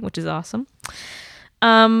free, which is awesome.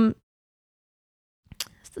 Shout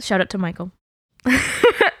out to Michael.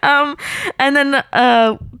 And then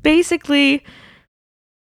basically,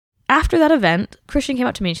 after that event, Christian came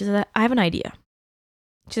up to me and she said, I have an idea.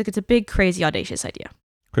 She's like, it's a big, crazy, audacious idea.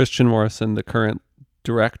 Christian Morrison, the current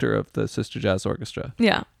director of the Sister Jazz Orchestra.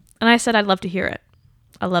 Yeah. And I said, I'd love to hear it.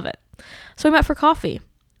 I love it. So we met for coffee.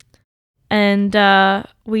 And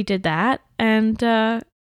we did that. And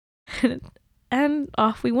and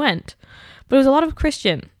off we went. But it was a lot of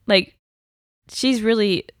Christian. Like, she's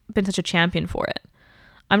really been such a champion for it.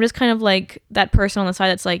 I'm just kind of like that person on the side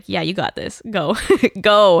that's like, yeah, you got this. Go.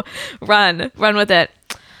 Go. Run with it.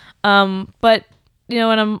 But,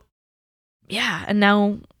 and and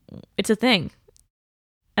now it's a thing.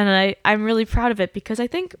 And I'm really proud of it, because I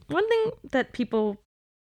think one thing that people,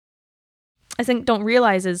 I think, don't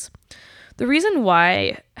realize is the reason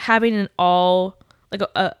why having an all, like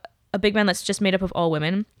a big band that's just made up of all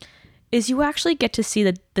women, is you actually get to see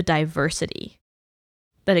the diversity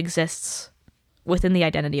that exists within the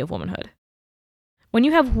identity of womanhood. When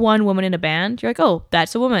you have one woman in a band, you're like, oh,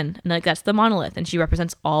 that's a woman, and like that's the monolith, and she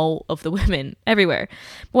represents all of the women everywhere.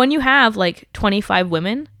 But when you have like 25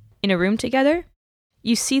 women in a room together,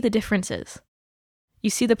 you see the differences. You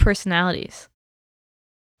see the personalities.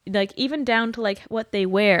 Like, even down to like what they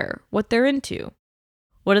wear, what they're into,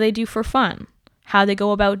 what do they do for fun, how they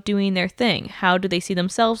go about doing their thing, how do they see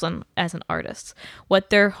themselves as an artist, what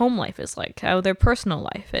their home life is like, how their personal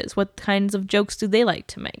life is, what kinds of jokes do they like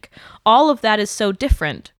to make. All of that is so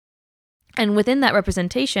different. And within that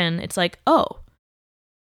representation, it's like, oh,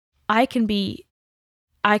 I can be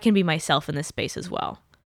myself in this space as well.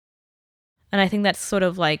 And I think that's sort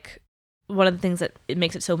of like one of the things that it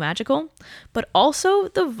makes it so magical. But also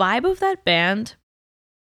the vibe of that band,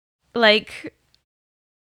 like,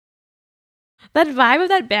 that vibe of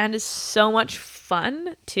that band is so much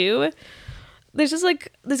fun too. There's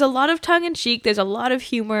a lot of tongue in cheek, there's a lot of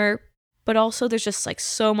humor, but also there's just like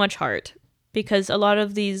so much heart, because a lot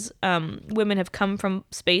of these women have come from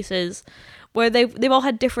spaces where they've all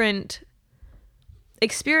had different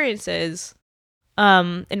experiences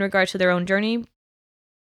in regards to their own journey,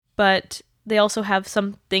 but they also have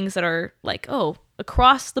some things that are like, oh,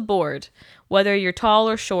 across the board, whether you're tall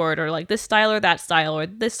or short or like this style or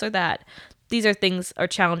this or that. These are things or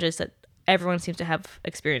challenges that everyone seems to have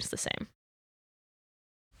experienced the same.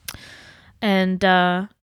 And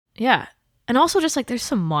yeah. And also just like there's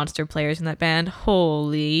some monster players in that band.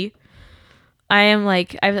 Holy. I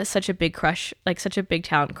have such a big crush, like such a big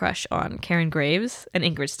talent crush on Karen Graves and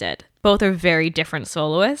Ingrid Stead. Both are very different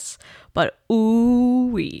soloists, but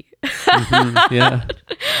ooh-wee. Yeah.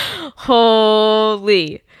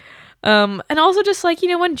 Holy. And also just like,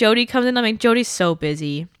 when Jodie comes in, I mean, Jodie's so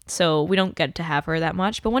busy, so we don't get to have her that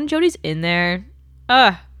much. But when Jodie's in there,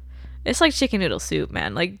 it's like chicken noodle soup,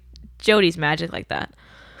 man. Like Jodie's magic like that.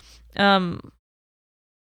 And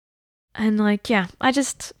like, yeah,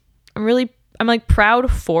 I'm like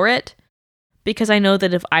proud for it, because I know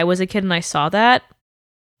that if I was a kid and I saw that,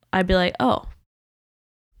 I'd be like, oh,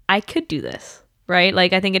 I could do this, right?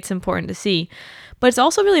 Like, I think it's important to see, but it's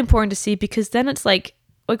also really important to see because then it's like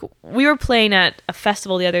we were playing at a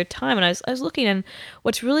festival the other time, and I was looking, and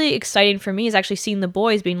what's really exciting for me is actually seeing the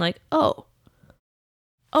boys being like, oh,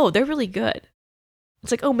 they're really good.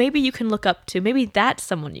 It's like, oh, maybe you can look up to, maybe that's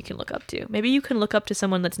someone you can look up to. Maybe you can look up to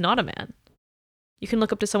someone that's not a man. You can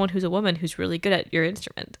look up to someone who's a woman who's really good at your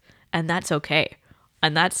instrument, and that's okay.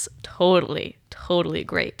 And that's totally, totally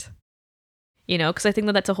great. Because I think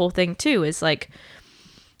that that's a whole thing too, is like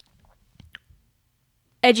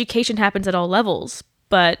education happens at all levels.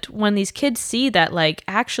 But when these kids see that like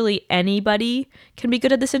actually anybody can be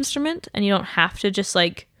good at this instrument, and you don't have to just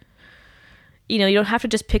like, you don't have to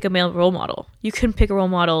just pick a male role model. You can pick a role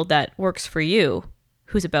model that works for you,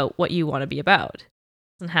 who's about what you want to be about.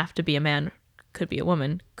 It doesn't have to be a man. Could be a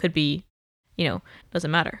woman, could be, doesn't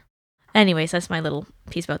matter. Anyways, that's my little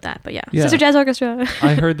piece about that. But yeah. Sister Jazz Orchestra.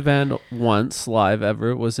 I heard the band once live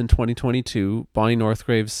ever. It was in 2022. Bonnie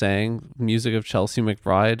Northgrave sang music of Chelsea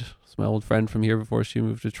McBride. It's my old friend from here before she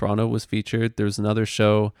moved to Toronto, was featured. There's another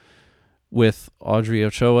show with Audrey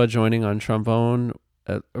Ochoa joining on trombone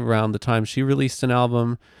around the time she released an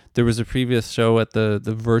album. There was a previous show at the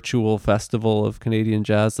virtual festival of Canadian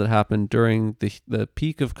jazz that happened during the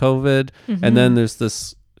peak of COVID. Mm-hmm. And then there's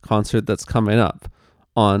this concert that's coming up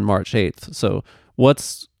on March 8th. So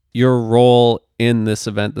what's your role in this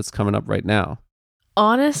event that's coming up right now?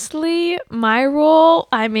 Honestly, my role,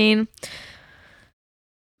 I mean,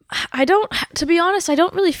 to be honest, I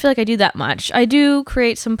don't really feel like I do that much. I do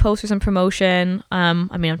create some posters and promotion. I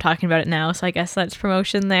mean, I'm talking about it now, so I guess that's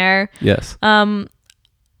promotion there. Yes.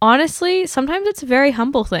 Honestly, sometimes it's a very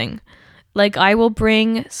humble thing. Like, I will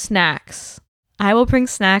bring snacks.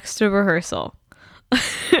 To rehearsal.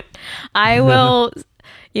 I will,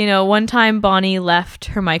 one time Bonnie left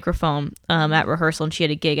her microphone at rehearsal, and she had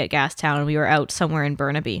a gig at Gastown, and we were out somewhere in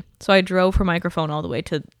Burnaby. So I drove her microphone all the way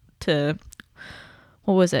to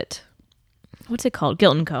what was it? What's it called?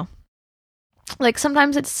 Guilt & Co. Like,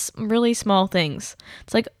 sometimes it's really small things.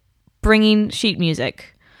 It's like bringing sheet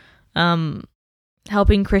music.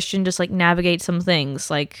 Helping Christian just like navigate some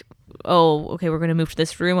things, like, oh, okay, we're going to move to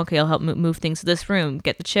this room. Okay, I'll help move things to this room,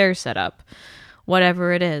 get the chairs set up,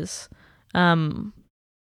 whatever it is.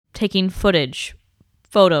 Taking footage,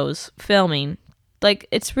 photos, filming. Like,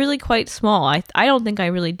 it's really quite small. I don't think I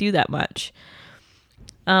really do that much.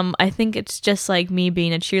 I think it's just like me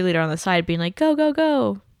being a cheerleader on the side, being like, go, go,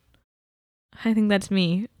 go. I think that's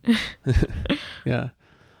me. Yeah.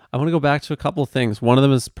 I want to go back to a couple of things. One of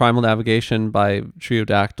them is Primal Navigation by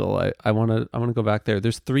Triodactyl. I want to go back there.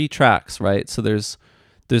 There's 3 tracks, right? So there's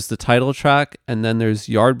the title track, and then there's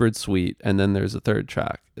Yardbird Suite, and then there's a 3rd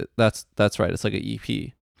track. That's right. It's like an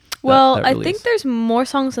EP. Well, I think there's more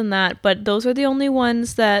songs than that, but those are the only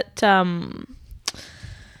ones that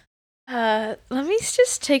let me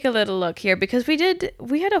just take a little look here, because we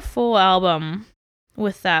had a full album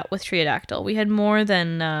with Triodactyl. We had more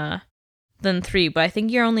than 3, but I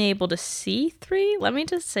think you're only able to see 3. Let me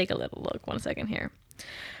just take a little look. 1 second here.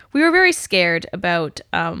 We were very scared about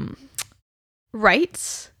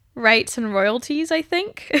rights and royalties, I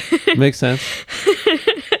think. Makes sense.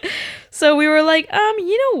 So we were like,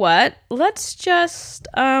 you know what? Let's just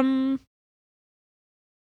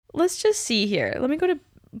see here. Let me go to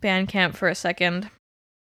Bandcamp for a second,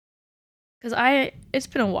 because it's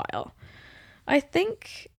been a while. I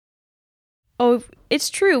think. Oh,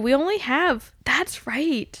 it's true. That's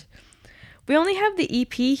right. We only have the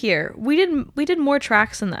EP here. We did more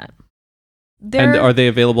tracks than that. And are they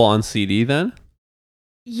available on CD then?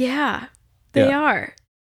 Yeah, they are.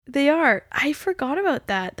 They are. I forgot about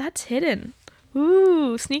that. That's hidden.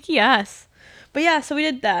 Ooh, sneaky us. But yeah, so we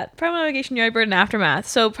did that. Primal Navigation, Yardbird, and Aftermath.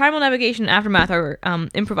 So Primal Navigation and Aftermath are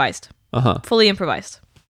improvised. Uh-huh. Fully improvised.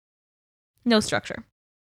 No structure.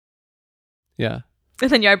 Yeah. And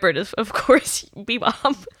then Yardbird is, of course,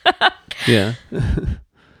 Bebop. Yeah.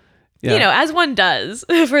 Yeah. You know, as one does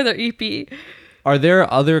for their EP. Are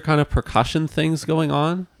there other kind of percussion things going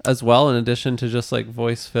on as well, in addition to just like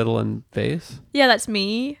voice, fiddle, and bass? Yeah, that's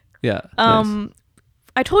me. Yeah. Nice.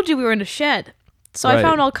 I told you we were in a shed. So Right. I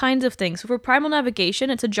found all kinds of things. For primal navigation,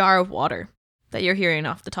 it's a jar of water that you're hearing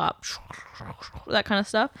off the top. That kind of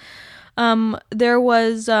stuff. There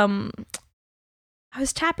was I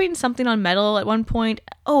was tapping something on metal at one point.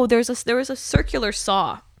 Oh, there was a circular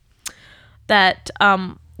saw that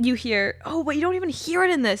you hear. Oh, but you don't even hear it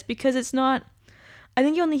in this because it's not. I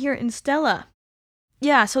think you only hear it in Stella.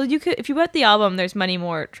 Yeah, so you could, if you bought the album, there's many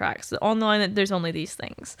more tracks. On the line, that there's only these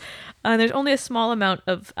things. There's only a small amount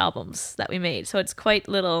of albums that we made, so it's quite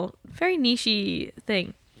little, very niche-y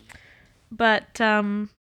thing. But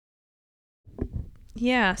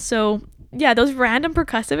yeah, so yeah, those random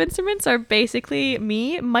percussive instruments are basically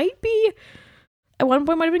me. It might be at one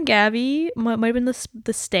point might have been Gabby, might have been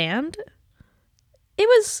the stand. It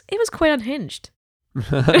was quite unhinged.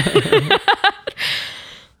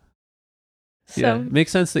 Yeah, it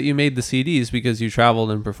makes sense that you made the CDs because you traveled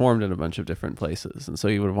and performed in a bunch of different places, and so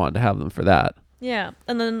you would have wanted to have them for that. Yeah,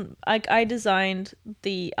 and then I designed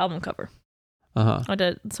the album cover. Uh-huh. I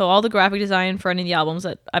did. So all the graphic design for any of the albums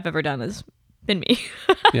that I've ever done has been me.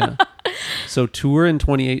 Yeah. So tour in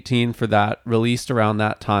 2018 for that, released around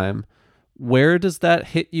that time. Where does that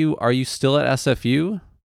hit you? Are you still at SFU?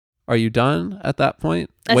 Are you done at that point?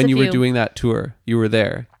 SFU. When you were doing that tour, you were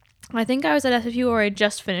there. I think I was at SFU or I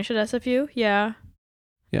just finished at SFU. Yeah.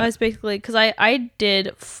 Yeah. I was basically, because I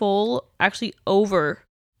did full, actually over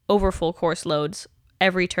full course loads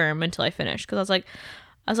every term until I finished. Because I was like,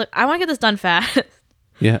 I want to get this done fast.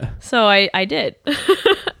 Yeah. So I did.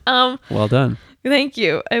 Well done. Thank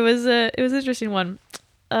you. It was an interesting one.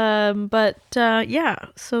 But yeah,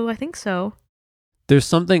 so I think so. There's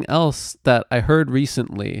something else that I heard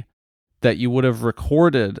recently that you would have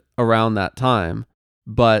recorded around that time,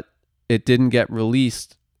 but it didn't get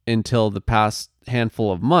released until the past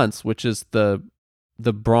handful of months, which is the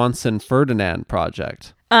Bronson Ferdinand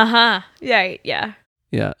project. Uh-huh. Yeah, yeah.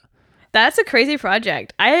 Yeah. That's a crazy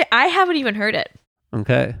project. I haven't even heard it.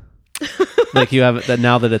 Okay. Like you have that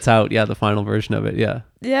now that it's out. Yeah, the final version of it. Yeah.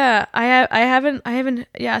 Yeah, I haven't.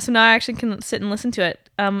 Yeah, so now I actually can sit and listen to it.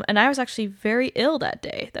 And I was actually very ill that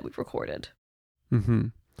day that we recorded. Mm-hmm.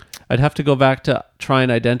 I'd have to go back to try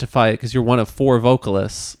and identify it because you're one of 4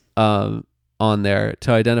 vocalists on there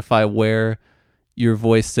to identify where your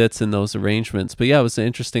voice sits in those arrangements. But yeah, it was an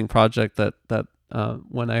interesting project that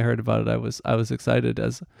when I heard about it, I was excited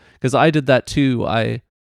because I did that too. I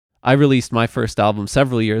released my first album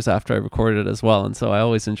several years after I recorded it as well, and so I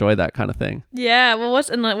always enjoy that kind of thing. Yeah, well, what's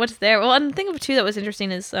there? Well, and the thing too that was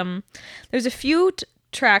interesting is there's a few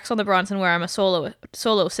tracks on the Bronson where I'm a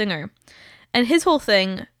solo singer, and his whole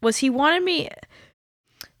thing was he wanted me.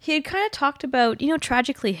 He had kind of talked about,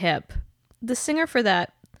 Tragically Hip, the singer for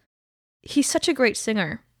that. He's such a great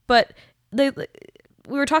singer, but we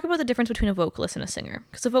were talking about the difference between a vocalist and a singer,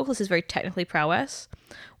 because a vocalist is very technically prowess,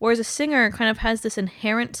 whereas a singer kind of has this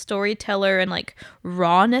inherent storyteller and like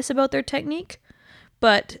rawness about their technique,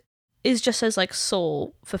 but is just as like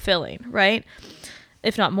soul fulfilling, right?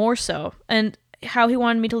 If not more so. And how he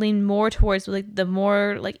wanted me to lean more towards like the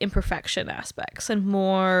more like imperfection aspects and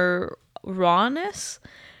more rawness,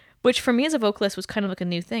 which for me as a vocalist was kind of like a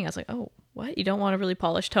new thing. I was like, oh, what? You don't want a really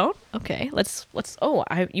polished tone? Okay,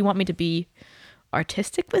 you want me to be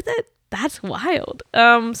artistic with it? That's wild.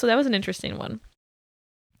 So that was an interesting one.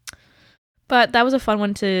 But that was a fun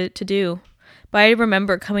one to do. But I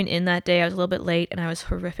remember coming in that day, I was a little bit late and I was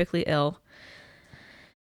horrifically ill.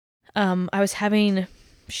 I was having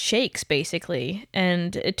shakes basically,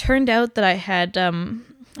 and it turned out that I had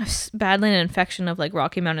battling an infection of like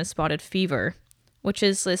Rocky Mountain spotted fever, which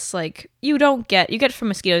is this like you get it from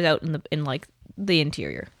mosquitoes out in like the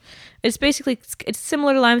interior. It's basically it's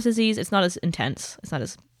similar to Lyme's disease. It's not as intense. It's not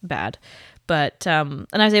as bad, but and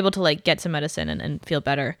I was able to like get some medicine and feel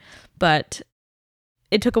better, but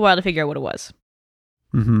it took a while to figure out what it was.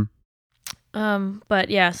 Mm-hmm. But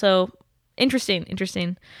yeah, so interesting.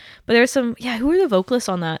 But there's some who were the vocalists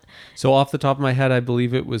on that? So off the top of my head, I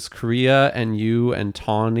believe it was Korea and you and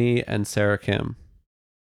Tawny and Sarah Kim.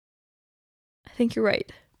 I think you're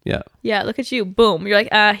right. Yeah. Yeah, look at you. Boom. You're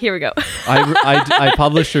like, here we go. I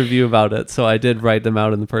published a review about it, so I did write them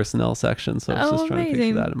out in the personnel section. So I was just trying to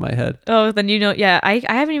picture that in my head. Oh, then I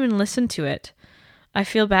haven't even listened to it. I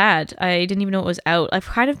feel bad. I didn't even know it was out. I've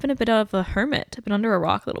kind of been a bit of a hermit. I've been under a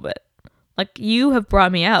rock a little bit. Like, you have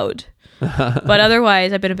brought me out. But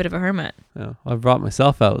otherwise, I've been a bit of a hermit. Yeah, I've brought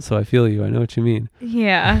myself out, so I feel you. I know what you mean.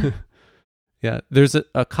 Yeah. Yeah. There's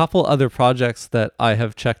a couple other projects that I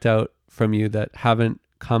have checked out from you that haven't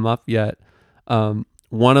come up yet.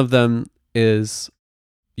 One of them is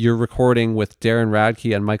you're recording with Darren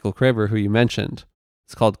Radke and Michael Kraber, who you mentioned.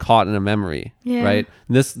 It's called Caught in a Memory, right?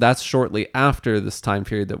 That's shortly after this time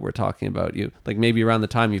period that we're talking about. You like maybe around the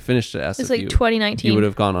time you finished at SFU. It's like 2019. You would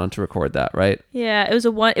have gone on to record that, right? Yeah, it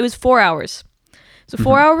was 4 hours. It's a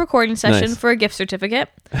 4-hour recording session Nice. for a gift certificate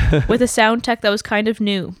with a sound tech that was kind of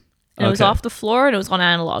new. And it was off the floor and it was on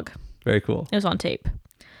analog. Very cool. It was on tape.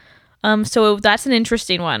 So that's an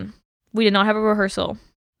interesting one. We did not have a rehearsal.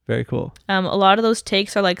 Very cool. A lot of those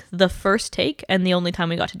takes are like the first take and the only time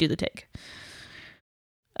we got to do the take.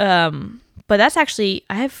 But that's actually,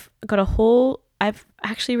 I've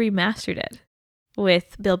actually remastered it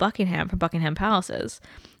with Bill Buckingham from Buckingham Palaces.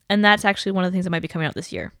 And that's actually one of the things that might be coming out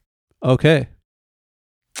this year. Okay.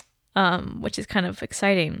 Which is kind of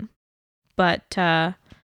exciting. But,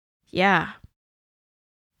 yeah.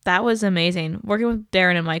 That was amazing. Working with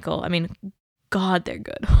Darren and Michael. I mean, God, they're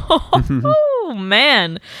good. Oh,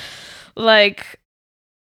 man. Like,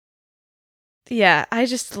 yeah, I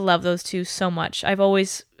just love those two so much. I've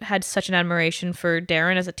always had such an admiration for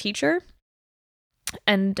Darren as a teacher.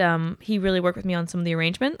 And he really worked with me on some of the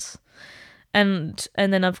arrangements. And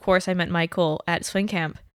then, of course, I met Michael at swing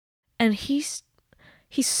camp. And he's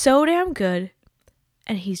so damn good.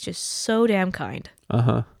 And he's just so damn kind.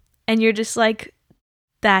 Uh-huh. And you're just like,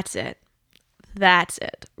 that's it. That's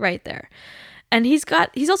it right there. And he's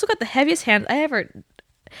also got the heaviest hands I ever.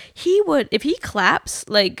 He would, if he claps,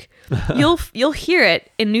 like you'll hear it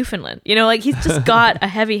in Newfoundland. You know, like he's just got a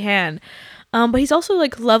heavy hand. But he's also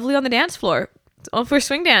like lovely on the dance floor for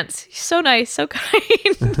swing dance. He's so nice, so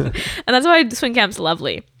kind. And that's why swing camp's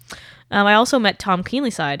lovely. I also met Tom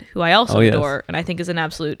Keenlyside, who I also adore and I think is an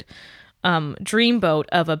absolute dreamboat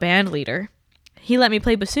of a band leader. He let me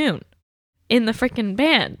play bassoon in the freaking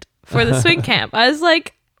band for the swing camp. I was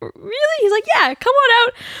like, really? He's like, yeah, come on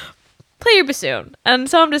out, play your bassoon. And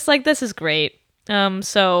so I'm just like, this is great.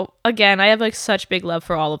 So again, I have like such big love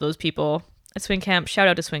for all of those people at swing camp. Shout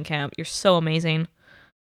out to swing camp. You're so amazing.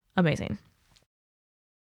 Amazing.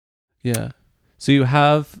 Yeah. So you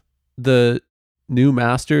have the new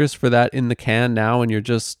masters for that in the can now, and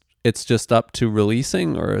it's just up to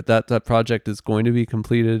releasing, or that project is going to be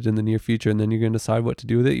completed in the near future, and then you're going to decide what to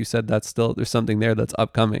do with it. You said there's something there that's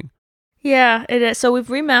upcoming. Yeah, it is. So we've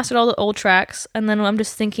remastered all the old tracks, and then I'm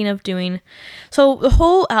just thinking of doing. So the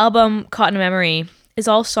whole album, Caught in a Memory, is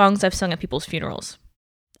all songs I've sung at people's funerals.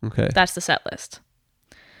 Okay. That's the set list.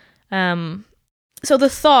 So the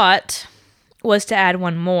thought was to add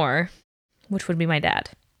one more, which would be my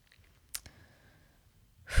dad.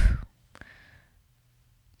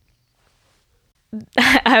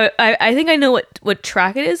 I think I know what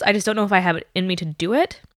track it is. I just don't know if I have it in me to do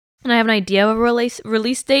it. And I have an idea of a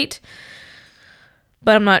release date,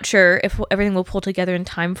 but I'm not sure if everything will pull together in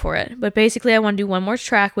time for it. But basically, I want to do one more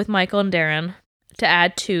track with Michael and Darren to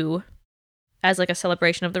add to as like a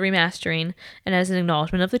celebration of the remastering and as an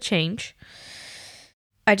acknowledgement of the change.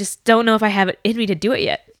 I just don't know if I have it in me to do it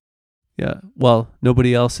yet. Yeah. Well,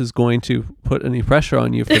 nobody else is going to put any pressure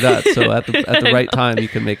on you for that. So at the right time, you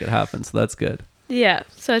can make it happen. So that's good. Yeah.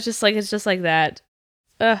 So it's just like that.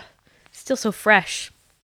 Still so fresh.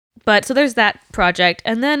 But so there's that project.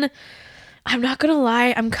 And then I'm not going to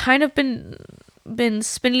lie, I'm kind of been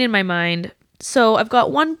spinning in my mind. So I've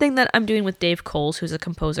got one thing that I'm doing with Dave Coles, who's a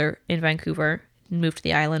composer in Vancouver, moved to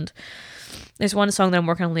the island. There's one song that I'm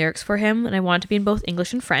working on lyrics for him, and I want it to be in both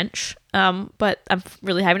English and French. But I'm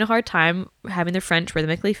really having a hard time having the French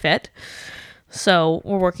rhythmically fit. So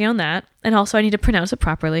we're working on that. And also I need to pronounce it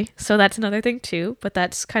properly. So that's another thing too. But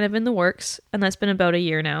that's kind of in the works. And that's been about a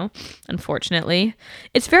year now, unfortunately.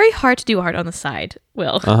 It's very hard to do art on the side,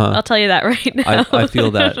 Will. I'll tell you that right now. I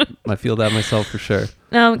feel that. I feel that myself for sure.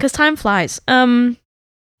 Because time flies.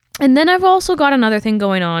 And then I've also got another thing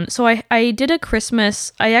going on. So I did a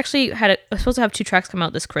Christmas. I actually I was supposed to have 2 tracks come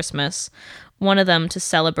out this Christmas. One of them to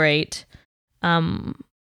celebrate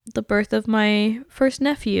the birth of my first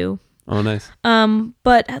nephew. Oh, nice.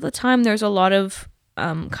 But at the time, there's a lot of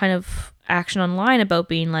kind of action online about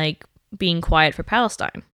being quiet for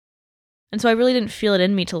Palestine. And so I really didn't feel it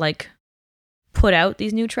in me to like put out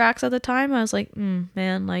these new tracks at the time. I was like,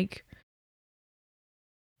 man, like,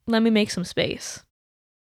 let me make some space.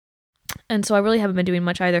 And so I really haven't been doing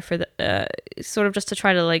much either for the sort of just to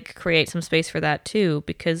try to like create some space for that too,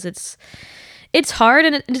 because it's hard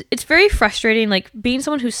and it's very frustrating. Like being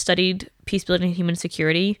someone who studied peace building and human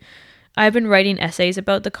security, I've been writing essays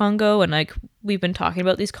about the Congo and like we've been talking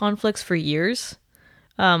about these conflicts for years.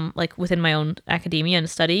 like within my own academia and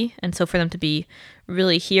study. And so for them to be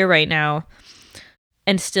really here right now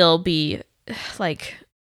and still be like,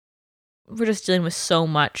 we're just dealing with so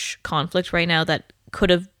much conflict right now that could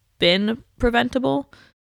have been preventable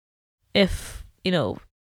if,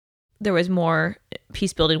 there was more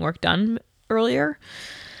peace building work done earlier.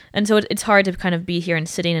 And so it's hard to kind of be here and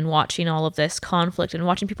sitting and watching all of this conflict and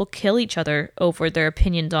watching people kill each other over their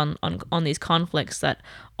opinions on these conflicts that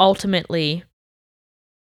ultimately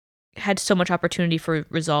had so much opportunity for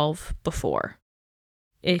resolve before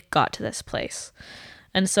it got to this place.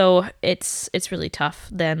 And so it's really tough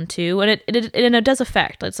then too. And it does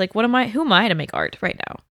affect. It's like, who am I to make art right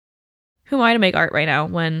now? Who am I to make art right now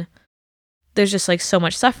when there's just like so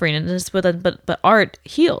much suffering, and but art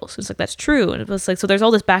heals. It's like, that's true. And it was like, so there's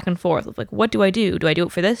all this back and forth of like, what do I do? Do I do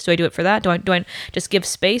it for this? Do I do it for that? Do I just give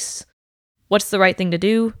space? What's the right thing to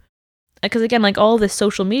do? Because again, like all this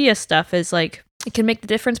social media stuff is like, it can make the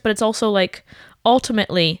difference, but it's also like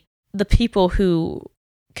ultimately the people who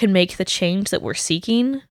can make the change that we're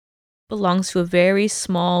seeking belongs to a very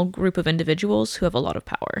small group of individuals who have a lot of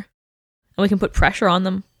power. And we can put pressure on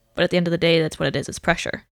them, but at the end of the day, that's what it is. It's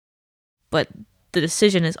pressure. But the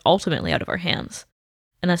decision is ultimately out of our hands.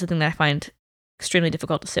 And that's the thing that I find extremely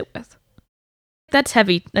difficult to sit with. That's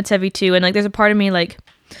heavy. That's heavy too. And like, there's a part of me, like,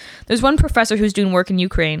 there's one professor who's doing work in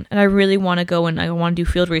Ukraine, and I really want to go and I want to do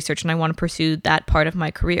field research, and I want to pursue that part of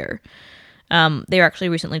my career. They were actually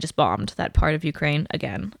recently just bombed that part of Ukraine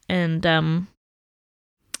again. And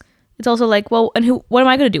it's also like, well, and what am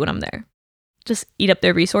I going to do when I'm there? Just eat up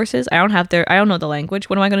their resources? I don't know the language.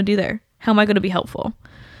 What am I going to do there? How am I going to be helpful?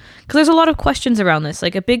 Because there's a lot of questions around this.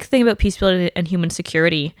 Like, a big thing about peace building and human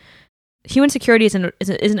security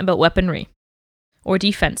isn't about weaponry or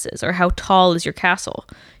defenses or how tall is your castle.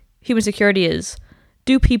 Human security is,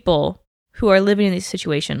 do people who are living in these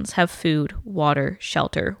situations have food, water,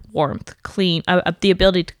 shelter, warmth, clean, the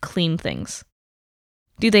ability to clean things?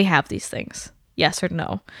 Do they have these things? Yes or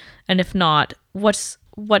no? And if not, what's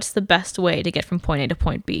the best way to get from point A to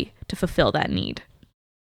point B to fulfill that need?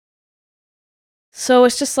 So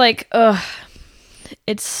it's just like,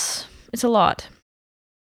 it's a lot.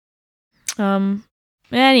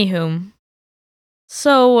 Anywho,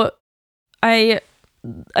 so I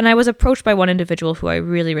was approached by one individual who I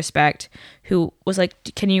really respect, who was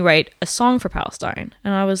like, can you write a song for Palestine?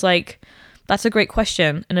 And I was like, that's a great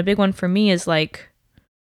question. And a big one for me is like,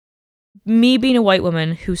 me being a white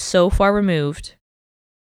woman who's so far removed,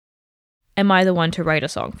 am I the one to write a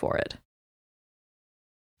song for it?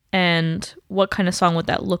 And what kind of song would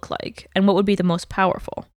that look like? And what would be the most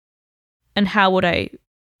powerful? And how would I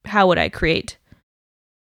create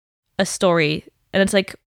a story? And it's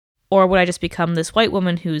like, or would I just become this white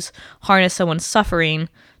woman who's harnessed someone's suffering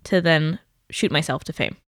to then shoot myself to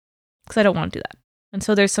fame? Because I don't want to do that. And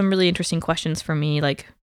so there's some really interesting questions for me, like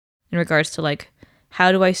in regards to like,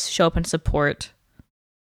 how do I show up and support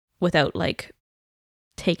without like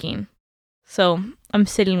taking? So I'm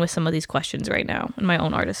sitting with some of these questions right now in my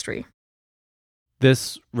own artistry.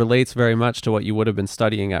 This relates very much to what you would have been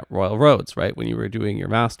studying at Royal Roads, right? When you were doing your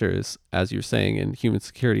master's, as you're saying, in human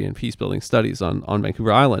security and peace building studies on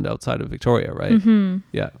Vancouver Island outside of Victoria, right? Mm-hmm.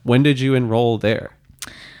 Yeah. When did you enroll there?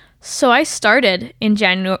 So I started in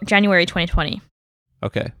January 2020.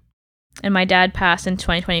 Okay. And my dad passed in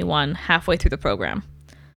 2021, halfway through the program.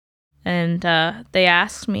 And they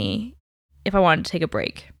asked me if I wanted to take a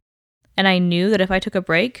break. And I knew that if I took a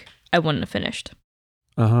break, I wouldn't have finished.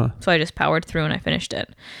 So I just powered through and I finished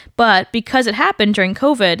it. But because it happened during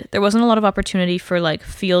COVID, there wasn't a lot of opportunity for like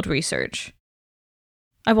field research.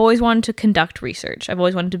 I've always wanted to conduct research. I've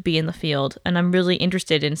always wanted to be in the field, and I'm really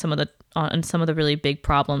interested in some of the really big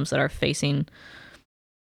problems that are facing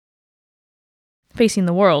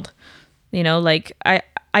the world. You know, like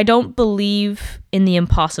I don't believe in the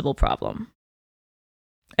impossible problem.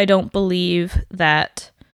 I don't believe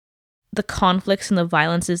that the conflicts and the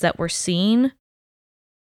violences that we're seeing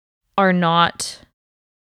are not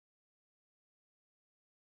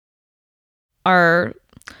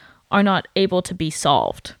able to be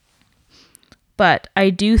solved. But I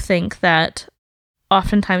do think that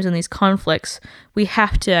oftentimes in these conflicts, we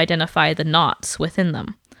have to identify the knots within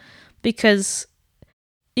them. Because,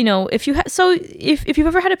 you know, if you've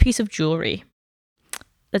ever had a piece of jewelry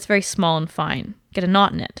that's very small and fine, get a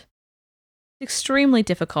knot in it, it's extremely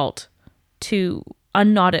difficult to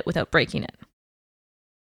unknot it without breaking it.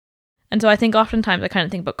 And so I think oftentimes I kind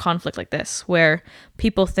of think about conflict like this, where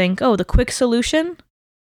people think, oh, the quick solution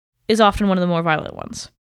is often one of the more violent ones.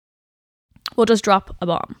 We'll just drop a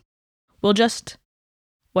bomb. We'll just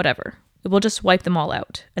whatever. We'll just wipe them all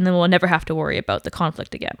out, and then we'll never have to worry about the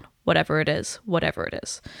conflict again, whatever it is.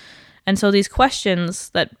 And so these questions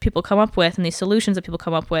that people come up with and these solutions that people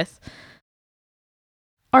come up with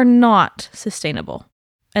are not sustainable,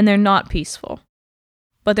 and they're not peaceful.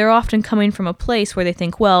 But they're often coming from a place where they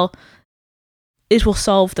think, well, it will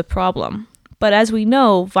solve the problem. But as we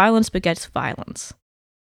know, violence begets violence.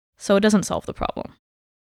 So it doesn't solve the problem.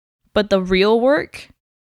 But the real work,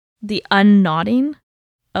 the unknotting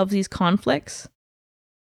of these conflicts,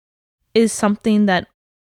 is something that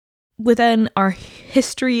within our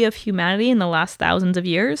history of humanity in the last thousands of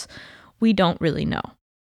years, we don't really know.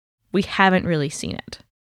 We haven't really seen it.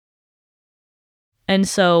 And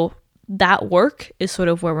so that work is sort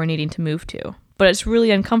of where we're needing to move to. But it's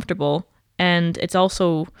really uncomfortable. And it's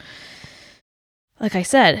also, like I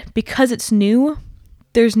said, because it's new,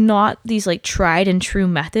 there's not these like tried and true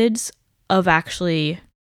methods of actually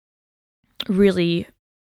really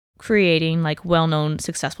creating like well-known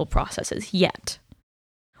successful processes yet.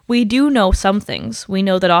 We do know some things. We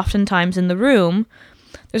know that oftentimes in the room,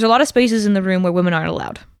 there's a lot of spaces in the room where women aren't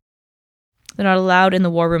allowed. They're not allowed in the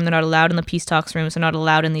war room. They're not allowed in the peace talks rooms. They're not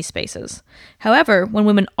allowed in these spaces. However, when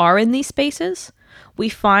women are in these spaces, we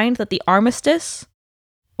find that the armistice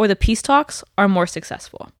or the peace talks are more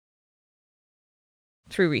successful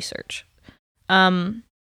through research. And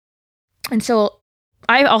so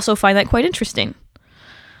I also find that quite interesting.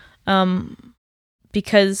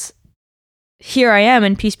 Because here I am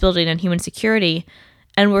in peace building and human security,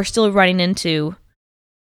 and we're still running into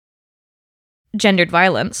gendered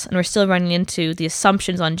violence, and we're still running into the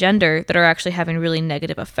assumptions on gender that are actually having really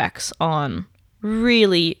negative effects on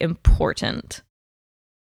really important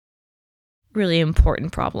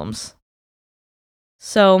problems.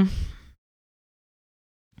 So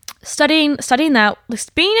studying that,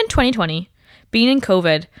 being in 2020, being in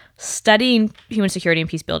COVID, studying human security and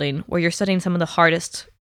peace building, where you're studying some of the hardest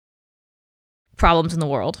problems in the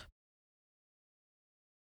world,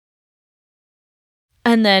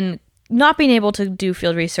 and then not being able to do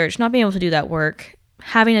field research, not being able to do that work,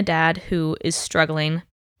 having a dad who is struggling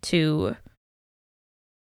to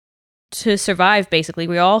survive, basically.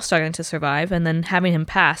 We're all struggling to survive, and then having him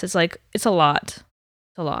pass, it's a lot.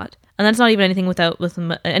 And that's not even anything with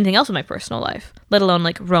anything else in my personal life, let alone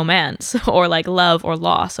like romance or like love or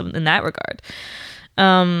loss in that regard.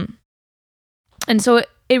 And so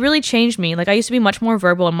it really changed me. Like I used to be much more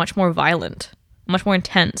verbal and much more violent, much more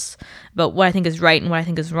intense about what I think is right and what I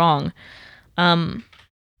think is wrong. And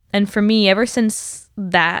for me, ever since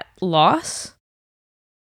that loss,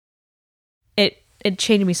 it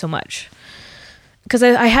changed me so much. Because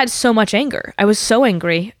I had so much anger. I was so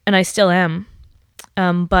angry, and I still am.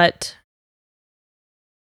 But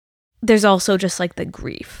there's also just like the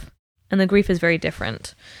grief, and the grief is very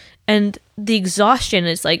different. And the exhaustion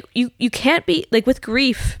is like, you can't be like, with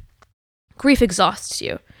grief exhausts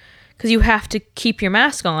you because you have to keep your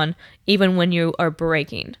mask on even when you are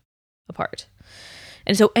breaking apart.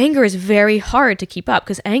 And so anger is very hard to keep up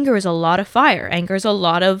because anger is a lot of fire. Anger is a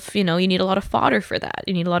lot of, you need a lot of fodder for that.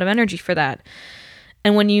 You need a lot of energy for that.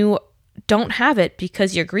 And when you don't have it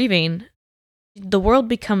because you're grieving, the world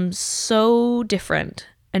becomes so different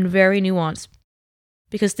and very nuanced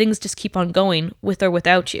because things just keep on going with or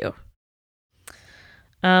without you.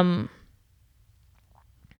 And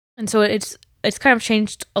so it's kind of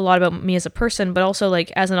changed a lot about me as a person, but also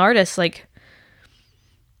like as an artist, like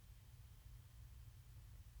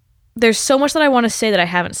there's so much that I want to say that I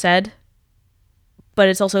haven't said, but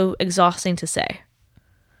it's also exhausting to say.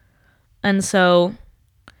 And so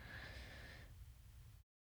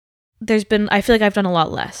I feel like I've done a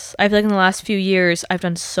lot less. I feel like in the last few years, I've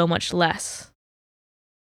done so much less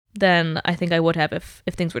than I think I would have if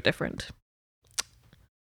things were different.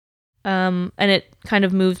 And it kind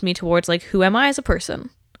of moves me towards like, who am I as a person?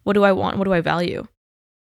 What do I want? What do I value?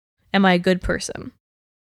 Am I a good person?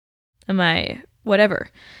 Am I whatever?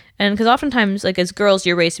 And because oftentimes, like as girls,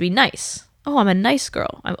 you're raised to be nice. Oh, I'm a nice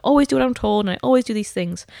girl. I always do what I'm told, and I always do these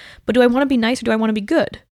things. But do I want to be nice or do I want to be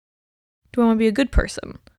good? Do I want to be a good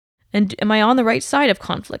person? And am I on the right side of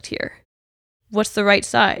conflict here? What's the right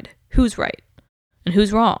side? Who's right? And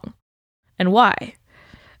who's wrong? And why?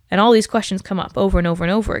 And all these questions come up over and over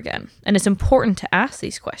and over again. And it's important to ask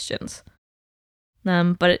these questions.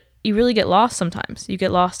 But you really get lost sometimes. You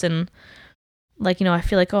get lost in, like, I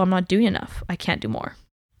feel like, oh, I'm not doing enough. I can't do more.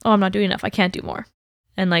 Oh, I'm not doing enough. I can't do more.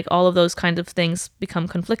 And like all of those kinds of things become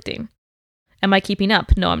conflicting. Am I keeping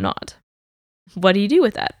up? No, I'm not. What do you do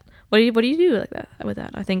with that? What do you do like that with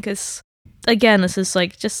that? I think this is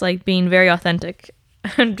like just like being very authentic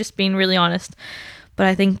and just being really honest. But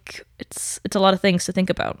I think it's a lot of things to think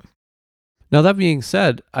about. Now, that being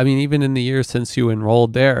said, I mean, even in the years since you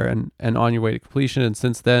enrolled there and on your way to completion, and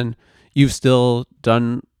since then, you've still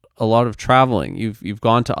done a lot of traveling. You've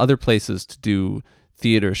gone to other places to do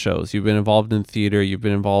theater shows. You've been involved in theater. You've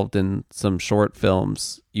been involved in some short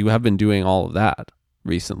films. You have been doing all of that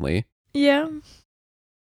recently. Yeah.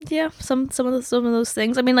 Some of those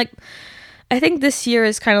things. I mean, like, I think this year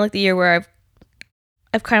is kind of like the year where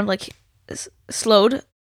I've kind of like slowed.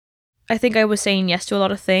 I think I was saying yes to a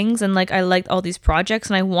lot of things, and like I liked all these projects,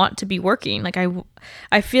 and I want to be working. Like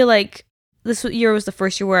I feel like this year was the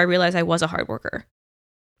first year where I realized I was a hard worker.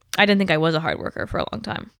 I didn't think I was a hard worker for a long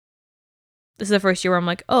time. This is the first year where I'm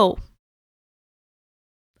like, oh,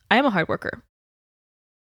 I am a hard worker.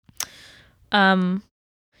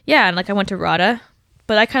 Yeah, and like I went to RADA,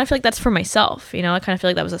 but I kind of feel like that's for myself, you know. I kind of feel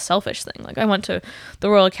like that was a selfish thing. Like I went to the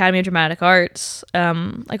Royal Academy of Dramatic Arts.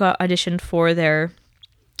 I got auditioned for their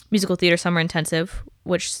musical theater summer intensive,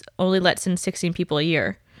 which only lets in 16 people a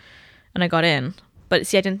year, and I got in. But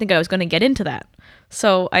see, I didn't think I was going to get into that,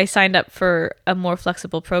 so I signed up for a more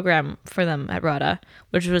flexible program for them at RADA,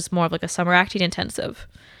 which was more of like a summer acting intensive.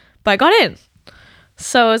 But I got in,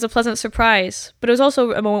 so it was a pleasant surprise. But it was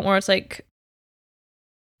also a moment where it's like,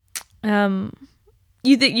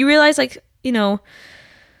 you realize, like, you know,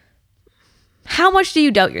 how much do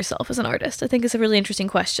you doubt yourself as an artist? I think is a really interesting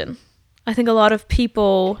question. I think a lot of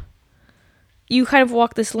people, you kind of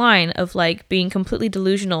walk this line of like being completely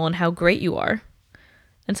delusional in how great you are.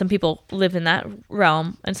 And some people live in that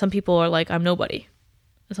realm, and some people are like, I'm nobody.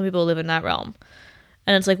 And some people live in that realm.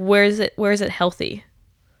 And it's like, where is it healthy?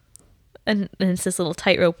 And it's this little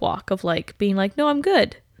tightrope walk of like being like, no, I'm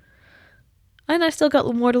good. And I still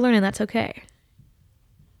got more to learn, and that's okay.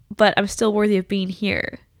 But I'm still worthy of being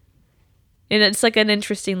here. And it's like an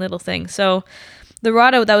interesting little thing. So the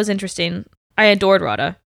RADA, that was interesting. I adored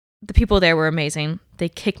RADA. The people there were amazing. They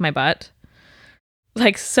kicked my butt.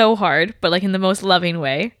 Like, so hard, but like in the most loving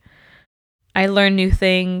way. I learned new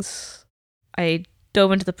things. I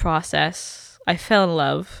dove into the process. I fell in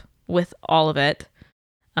love with all of it.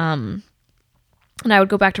 And I would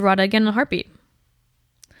go back to RADA again in a heartbeat.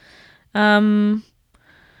 But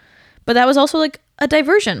that was also like a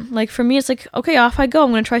diversion. Like for me, it's like, okay, off I go.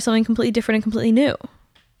 I'm going to try something completely different and completely new.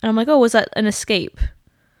 And I'm like, oh, was that an escape?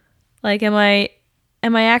 Like, am I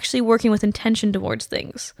actually working with intention towards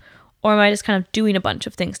things? Or am I just kind of doing a bunch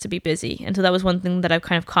of things to be busy? And so that was one thing that I've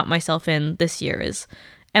kind of caught myself in this year is,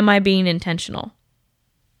 am I being intentional?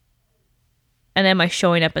 And am I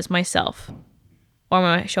showing up as myself? Or am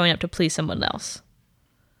I showing up to please someone else?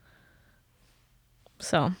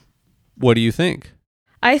 So. What do you think?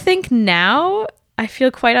 I think now I feel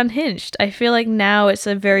quite unhinged. I feel like now it's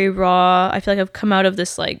a very raw, I feel like I've come out of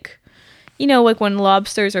this, like, you know, like when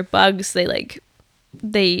lobsters or bugs,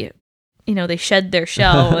 they shed their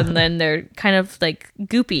shell and then they're kind of like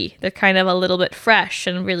goopy. They're kind of a little bit fresh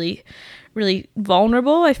and really, really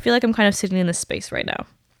vulnerable. I feel like I'm kind of sitting in this space right now.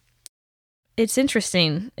 It's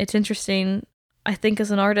interesting. I think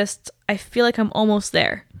as an artist, I feel like I'm almost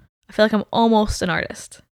there. I feel like I'm almost an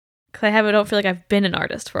artist. Because I don't feel like I've been an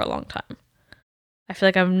artist for a long time. I feel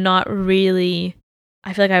like I'm not really,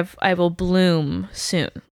 I feel like I will bloom soon,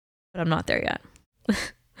 but I'm not there yet.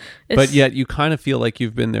 But yet you kind of feel like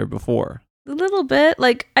you've been there before. A little bit.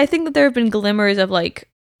 Like, I think that there have been glimmers of like,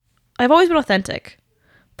 I've always been authentic,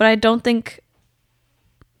 but I don't think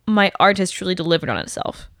my art has truly delivered on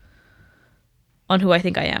itself, on who I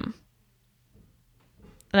think I am.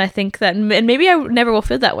 And I think that, and maybe I never will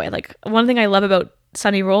feel that way. Like, one thing I love about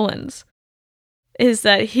Sonny Rollins is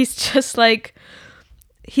that he's just like,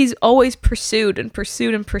 he's always pursued and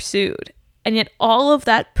pursued and pursued. And yet all of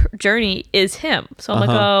that journey is him. So I'm like,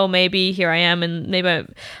 oh, maybe here I am. And maybe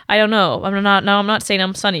I don't know. I'm not saying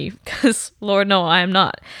I'm Sonny, because Lord, no, I am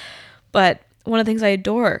not. But one of the things I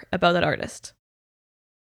adore about that artist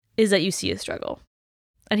is that you see his struggle.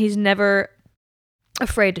 And he's never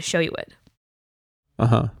afraid to show you it.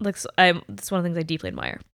 Like, that's one of the things I deeply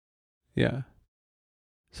admire. Yeah.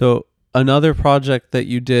 So another project that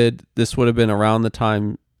you did, this would have been around the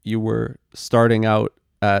time you were starting out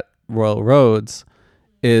at Royal Roads,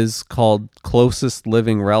 is called Closest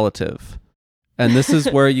Living Relative. And this is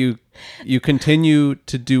where you continue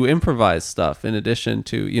to do improvised stuff in addition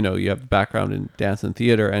to, you know, you have a background in dance and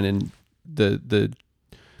theater and in the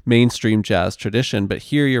mainstream jazz tradition. But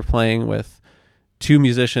here you're playing with two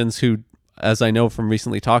musicians who, as I know from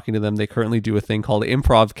recently talking to them, they currently do a thing called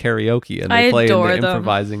improv karaoke, and they play in the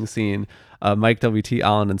improvising scene. Mike W.T.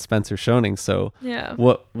 Allen and Spencer Schoening. So yeah.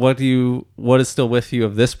 What is still with you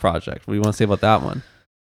of this project? What do you want to say about that one?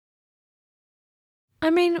 I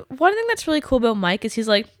mean, one thing that's really cool about Mike is he's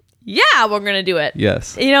like, yeah, we're going to do it.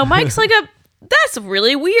 Yes. You know, Mike's like that's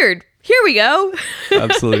really weird. Here we go.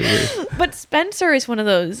 Absolutely. But Spencer is one of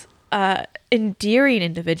those endearing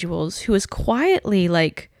individuals who is quietly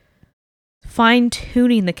like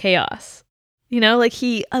fine-tuning the chaos. You know, like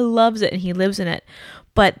he loves it and he lives in it.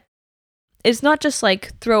 But it's not just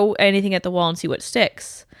like throw anything at the wall and see what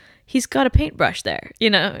sticks. He's got a paintbrush there, you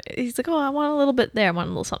know. He's like, oh, I want a little bit there, I want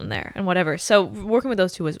a little something there, and whatever. So working with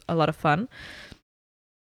those two was a lot of fun.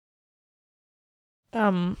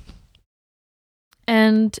 And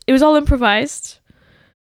it was all improvised.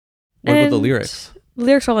 What about the lyrics?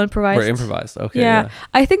 Lyrics are all improvised. Or improvised, okay. Yeah.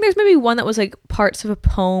 I think there's maybe one that was like parts of a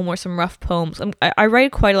poem or some rough poems. I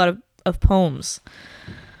write quite a lot of poems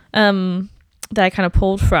that I kind of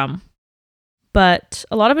pulled from. But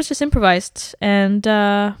a lot of it's just improvised. And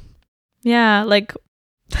yeah, like,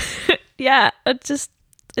 yeah, it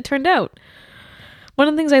turned out. One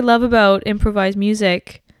of the things I love about improvised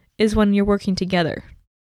music is when you're working together.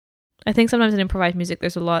 I think sometimes in improvised music,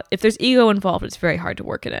 if there's ego involved, it's very hard to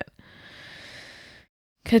work in it.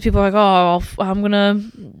 Because people are like, oh, I'm going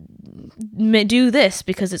to do this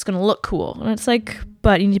because it's going to look cool. And it's like,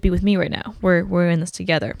 but you need to be with me right now. We're in this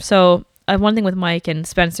together. So one thing with Mike and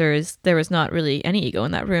Spencer is there was not really any ego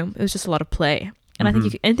in that room. It was just a lot of play. And I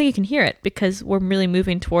think you can hear it because we're really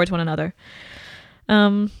moving towards one another.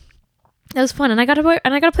 It was fun. And I got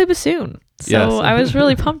to play bassoon. So yes. I was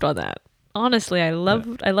really pumped on that. Honestly, I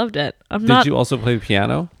loved it. Did you also play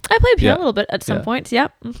piano? I played piano a little bit at some points. Yeah.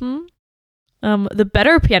 The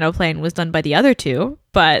better piano playing was done by the other two,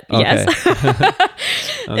 but yes.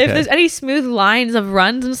 Okay. If there's any smooth lines of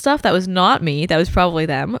runs and stuff, that was not me. That was probably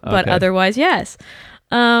them. But otherwise, yes.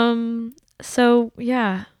 So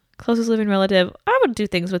yeah, closest living relative. I would do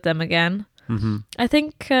things with them again. I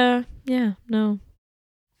think, no.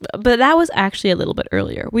 But that was actually a little bit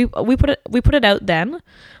earlier. We put it out then,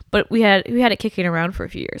 but we had it kicking around for a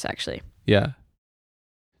few years actually. Yeah.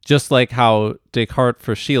 Just like how Descartes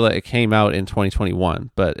for Sheila, it came out in 2021,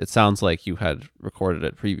 but it sounds like you had recorded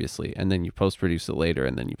it previously and then you post-produced it later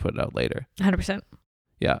and then you put it out later. 100%.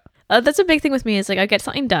 Yeah. That's a big thing with me is like I get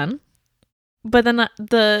something done, but then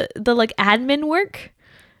the like admin work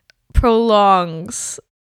prolongs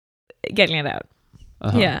getting it out.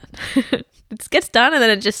 Yeah. It gets done and then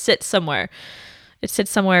it just sits somewhere. It sits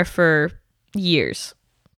somewhere for years.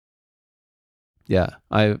 Yeah.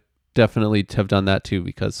 I definitely have done that too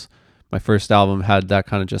because my first album had that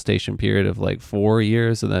kind of gestation period of like 4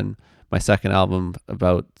 years and then my second album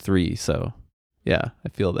about 3. So yeah, I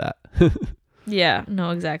feel that. Yeah,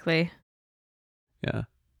 no, exactly. Yeah.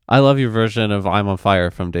 I love your version of I'm on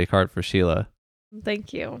Fire from Descartes for Sheila.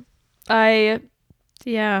 Thank you.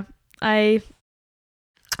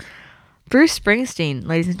 Bruce Springsteen,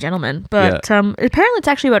 ladies and gentlemen. But apparently it's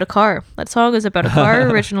actually about a car. That song is about a car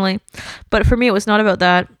originally. But for me, it was not about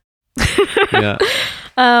that. Yeah.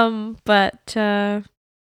 But yeah,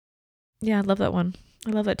 I love that one.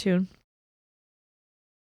 I love that tune.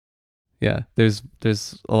 Yeah, there's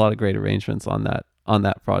a lot of great arrangements on that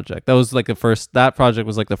project. That project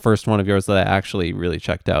was like the first one of yours that I actually really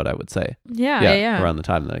checked out, I would say. Yeah. Around the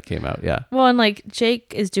time that it came out, yeah. Well, and like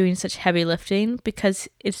Jake is doing such heavy lifting because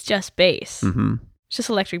it's just bass. It's just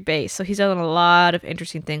electric bass. So he's done a lot of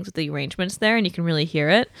interesting things with the arrangements there and you can really hear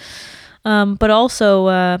it. But also,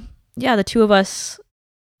 the two of us,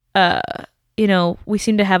 we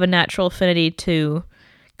seem to have a natural affinity to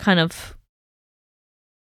kind of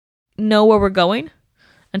know where we're going,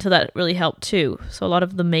 and so that really helped too. So a lot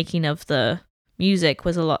of the making of the music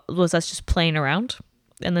was us just playing around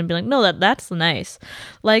and then being like, no, that's nice.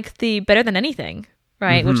 Like the Better Than Anything,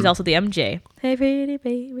 right? Which is also the MJ. Hey pretty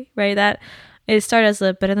baby, right? That it started as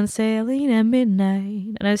the Better Than Sailing at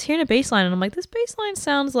Midnight. And I was hearing a bass line and I'm like, this bass line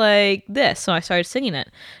sounds like this. So I started singing it.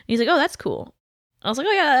 And he's like, oh, that's cool. I was like,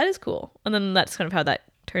 oh yeah, that is cool. And then that's kind of how that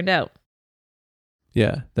turned out.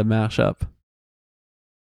 Yeah, the mashup.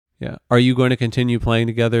 Yeah. Are you going to continue playing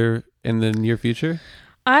together in the near future?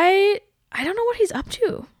 I don't know what he's up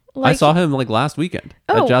to. I saw him like last weekend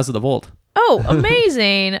at Jazz at the Vault. Oh,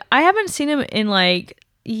 amazing. I haven't seen him in like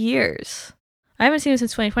years. I haven't seen him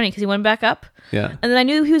since 2020 because he went back up. Yeah. And then I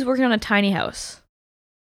knew he was working on a tiny house.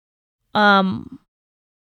 And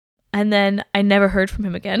then I never heard from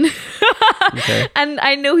him again. Okay. And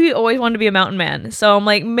I knew he always wanted to be a mountain man. So I'm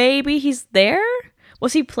like, maybe he's there?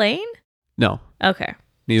 Was he playing? No. Okay.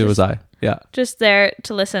 Neither was I. Yeah. Just there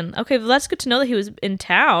to listen. Okay, well, that's good to know that he was in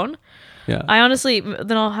town. Yeah. I honestly,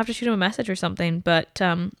 then I'll have to shoot him a message or something. But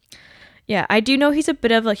yeah, I do know he's a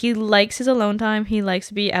bit of like, he likes his alone time. He likes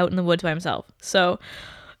to be out in the woods by himself. So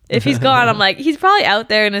if he's gone, I'm like, he's probably out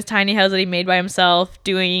there in his tiny house that he made by himself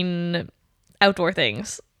doing outdoor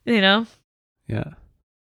things, you know? Yeah.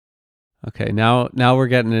 Okay, now we're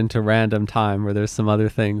getting into random time where there's some other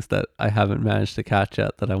things that I haven't managed to catch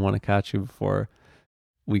yet that I want to catch you before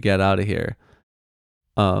we get out of here.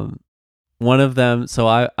 One of them, so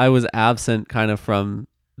I was absent kind of from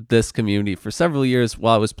this community for several years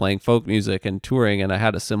while I was playing folk music and touring, and I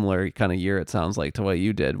had a similar kind of year, it sounds like, to what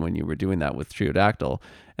you did when you were doing that with Triodactyl,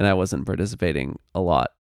 and I wasn't participating a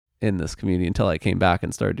lot in this community until I came back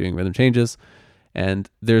and started doing rhythm changes. And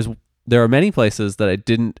there are many places that I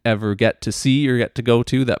didn't ever get to see or get to go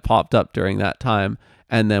to that popped up during that time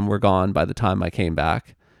and then were gone by the time I came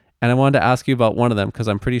back. And I wanted to ask you about one of them because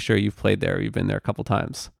I'm pretty sure you've played there. You've been there a couple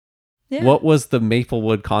times. Yeah. What was the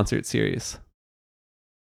Maplewood concert series?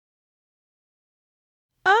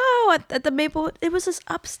 Oh, at the Maplewood, it was this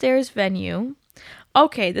upstairs venue.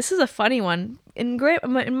 Okay, this is a funny one. In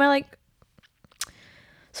my like,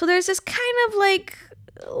 so there's this kind of like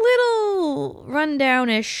little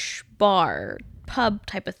rundown-ish bar, pub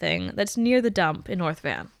type of thing that's near the dump in North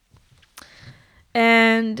Van.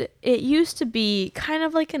 And it used to be kind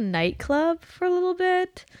of like a nightclub for a little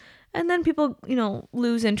bit. And then people,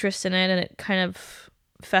 lose interest in it and it kind of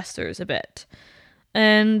festers a bit.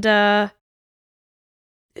 And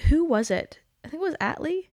who was it? I think it was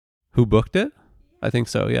Atlee. Who booked it? I think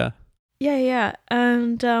so, yeah. Yeah.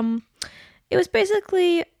 And it was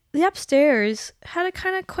basically the upstairs had a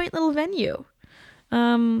kind of quaint little venue.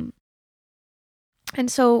 And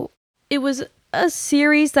so it was a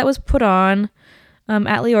series that was put on.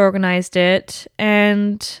 Atlee organized it,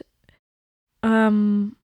 and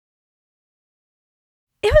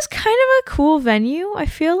it was kind of a cool venue. I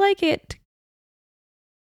feel like it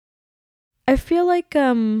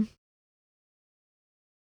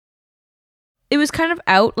was kind of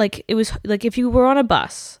out, like it was like if you were on a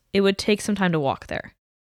bus, it would take some time to walk there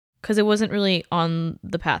because it wasn't really on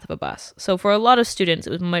the path of a bus. So for a lot of students,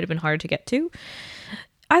 it might have been hard to get to.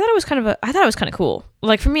 I thought it was kind of cool.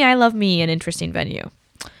 Like for me, I love an interesting venue.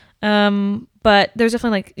 But there's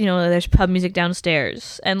definitely like, there's pub music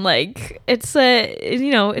downstairs, and like it's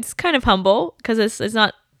it's kind of humble because it's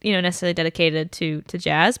not, necessarily dedicated to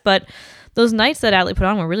jazz, but those nights that Atlee put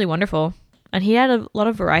on were really wonderful, and he had a lot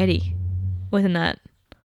of variety within that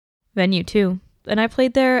venue too. And I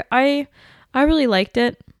played there. I really liked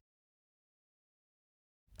it.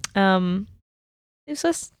 It was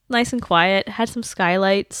just nice and quiet, had some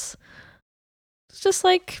skylights. It's just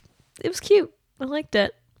like, it was cute. I liked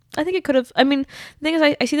it. I think it could have, the thing is,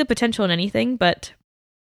 I see the potential in anything, but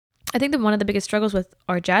I think that one of the biggest struggles with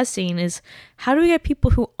our jazz scene is how do we get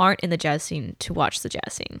people who aren't in the jazz scene to watch the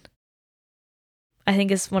jazz scene? I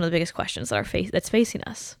think is one of the biggest questions that's facing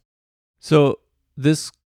us. So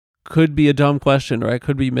this could be a dumb question, or I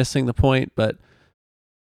could be missing the point, but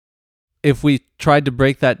if we tried to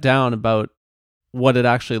break that down about what it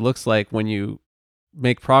actually looks like when you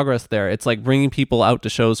make progress there, it's like bringing people out to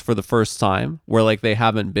shows for the first time where like they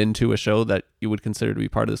haven't been to a show that you would consider to be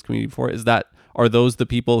part of this community before. Are those the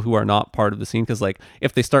people who are not part of the scene? Because like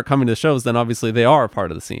if they start coming to shows, then obviously they are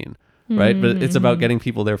part of the scene, right? Mm-hmm. But it's about getting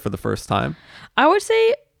people there for the first time. I would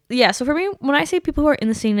say, yeah. So for me, when I say people who are in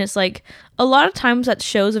the scene, it's like a lot of times at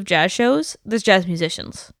shows of jazz shows, there's jazz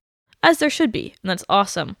musicians. As there should be, and that's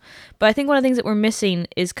awesome. But I think one of the things that we're missing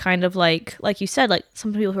is kind of like you said, like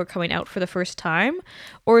some people who are coming out for the first time,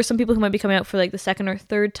 or some people who might be coming out for like the second or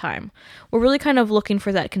third time. We're really kind of looking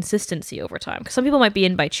for that consistency over time, because some people might be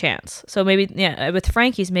in by chance. So maybe, with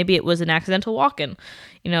Frankie's, maybe it was an accidental walk-in.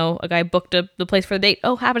 A guy booked the place for the date.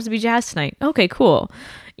 Oh, happens to be jazz tonight. Okay, cool.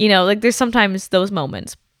 Like there's sometimes those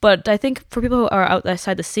moments. But I think for people who are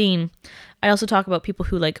outside the scene, I also talk about people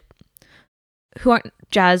who aren't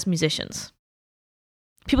jazz musicians.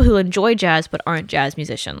 People who enjoy jazz but aren't jazz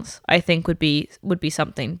musicians, I think would be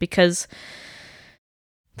something, because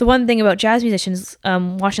the one thing about jazz musicians,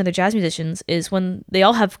 watching other jazz musicians, is when they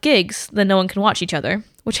all have gigs, then no one can watch each other,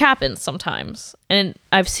 which happens sometimes. And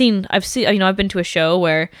I've been to a show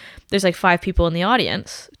where there's like 5 people in the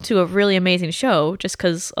audience to a really amazing show, just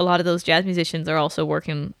because a lot of those jazz musicians are also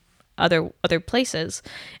working other places.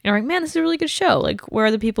 And I'm like, man, this is a really good show. Like, where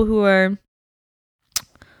are the people who are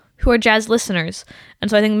jazz listeners? And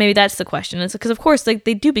so I think maybe that's the question. It's because, of course, they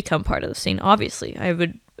do become part of the scene. Obviously, I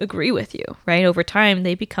would agree with you, right? Over time,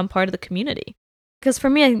 they become part of the community. Because for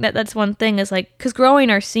me, I think that's one thing, is like, because growing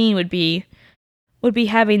our scene would be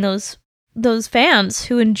having those fans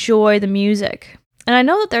who enjoy the music. And I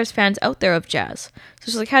know that there's fans out there of jazz. So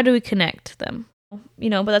it's like, how do we connect them?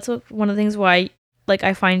 But that's one of the things why, like,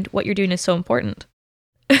 I find what you're doing is so important.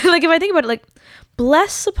 Like, if I think about it, like,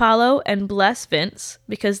 bless Sapalo and bless Vince,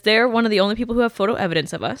 because they're one of the only people who have photo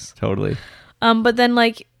evidence of us. Totally. But then,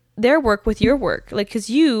 like, their work with your work, like, because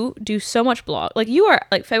you do so much blog, like you are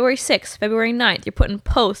like February 6th, February 9th, you're putting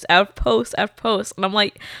post out post out post, and I'm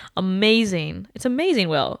like, amazing. It's amazing,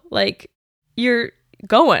 Will. Like, you're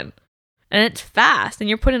going, and it's fast, and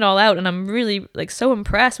you're putting it all out, and I'm really like so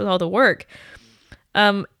impressed with all the work.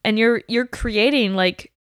 And you're creating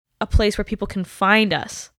like a place where people can find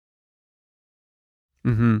us.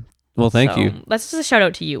 Mm-hmm. Well, thank you. That's just a shout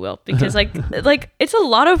out to you, Will, because like it's a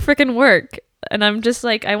lot of freaking work, and I'm just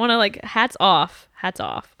like, I want to like hats off.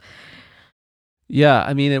 Yeah,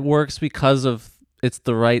 I mean, it works because of it's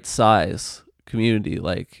the right size community.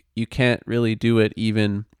 Like, you can't really do it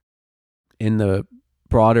even in the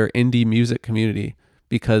broader indie music community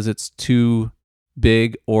because it's too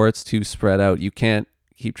big or it's too spread out. You can't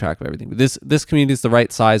keep track of everything. But this community is the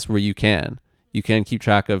right size where you can keep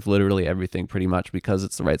track of literally everything pretty much because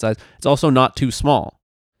it's the right size. It's also not too small.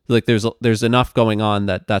 Like, there's enough going on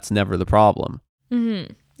that's never the problem.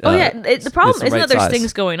 Mm-hmm. The problem isn't that there's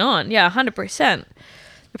things going on. Yeah, 100%.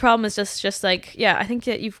 The problem is just like, yeah, I think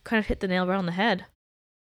that you've kind of hit the nail right on the head.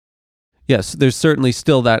 Yes, there's certainly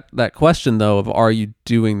still that question though of, are you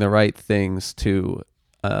doing the right things to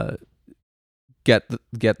get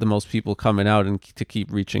the most people coming out and to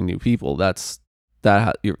keep reaching new people? That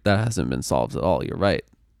hasn't been solved at all. You're right.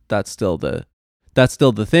 That's still the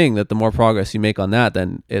thing, that the more progress you make on that,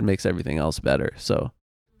 then it makes everything else better. So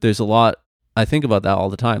there's a lot. I think about that all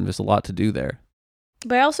the time. There's a lot to do there.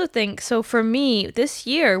 But I also think, so for me this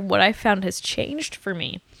year, what I found has changed for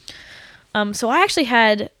me. So I actually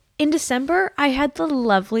had, in December, I had the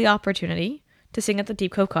lovely opportunity to sing at the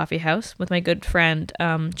Deep Cove Coffee House with my good friend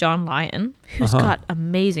John Lyon, who's got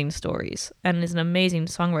amazing stories and is an amazing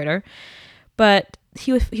songwriter. But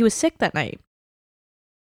he was sick that night.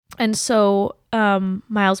 And so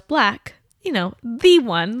Miles Black, the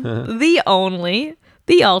one, the only,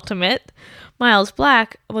 the ultimate, Miles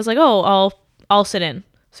Black was like, oh, I'll sit in.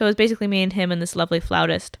 So it was basically me and him and this lovely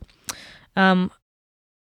flautist. And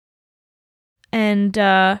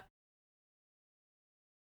the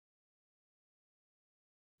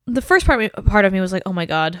first part of me was like, oh my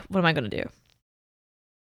God, what am I going to do?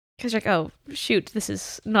 Because like, oh shoot, this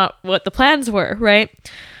is not what the plans were, right?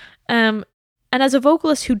 And as a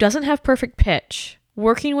vocalist who doesn't have perfect pitch,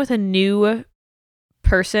 working with a new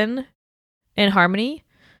person in harmony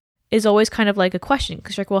is always kind of like a question,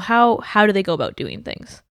 because you're like, well, how do they go about doing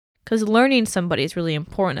things? Because learning somebody is really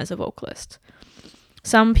important as a vocalist.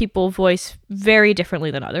 Some people voice very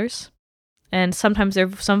differently than others, and sometimes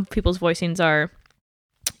some people's voicings are,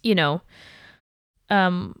 in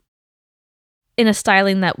a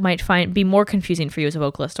styling that might be more confusing for you as a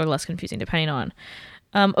vocalist or less confusing depending on.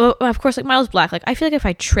 Of course, like Miles Black, like I feel like if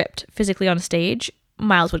I tripped physically on stage,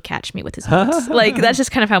 Miles would catch me with his notes. Like, that's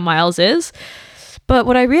just kind of how Miles is. But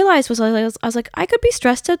what I realized was I was like, I could be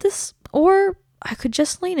stressed at this, or I could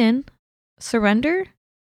just lean in, surrender,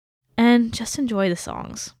 and just enjoy the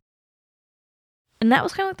songs. And that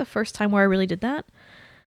was kind of like the first time where I really did that.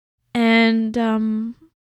 And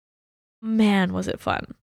man, was it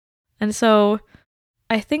fun. And so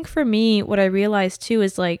I think for me, what I realized too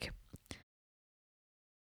is like,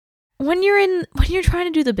 when you're trying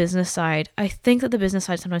to do the business side, I think that the business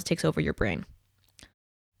side sometimes takes over your brain.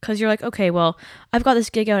 Because you're like, okay, well, I've got this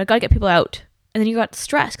gig out, I got to get people out. And then you got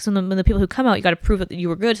stressed, because when the people who come out, you got to prove that you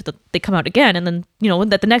were good so that they come out again. And then,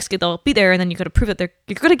 that the next gig they'll be there, and then you got to prove that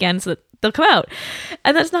you're good again so that they'll come out.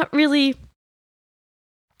 And that's not really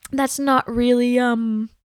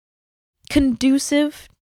conducive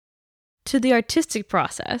to the artistic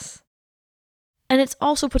process. And it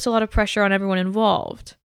also puts a lot of pressure on everyone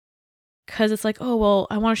involved. Because it's like, oh, well,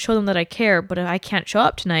 I want to show them that I care, but I can't show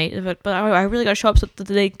up tonight. But I really got to show up so that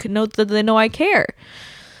they could know that they know I care.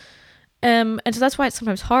 And so that's why it's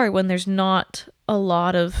sometimes hard when there's not a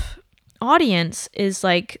lot of audience. Is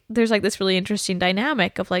like, there's like this really interesting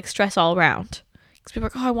dynamic of like stress all around. Because people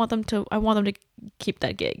are like, oh, I want them to keep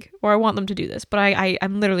that gig, or I want them to do this, but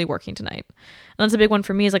I'm literally working tonight. And that's a big one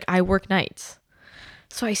for me, is like, I work nights.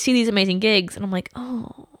 So I see these amazing gigs and I'm like,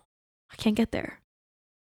 oh, I can't get there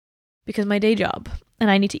because my day job and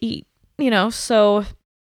I need to eat, so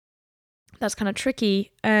that's kind of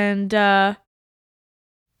tricky. And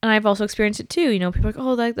I've also experienced it too. People are like,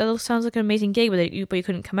 oh, that sounds like an amazing gig, but you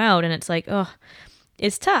couldn't come out. And it's like, oh,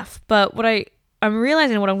 it's tough. But what I'm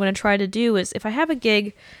realizing what I'm going to try to do is, if I have a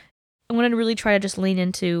gig, I'm going to really try to just lean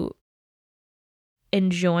into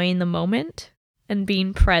enjoying the moment and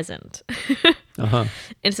being present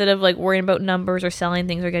instead of like worrying about numbers or selling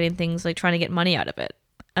things or getting things, like trying to get money out of it,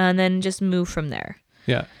 and then just move from there.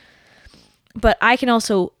 Yeah. But I can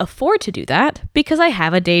also afford to do that because I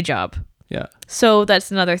have a day job. Yeah. So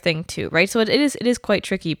that's another thing too, right? So it is quite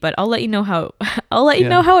tricky, but I'll let you know how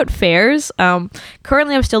know how it fares.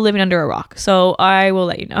 Currently I'm still living under a rock, so I will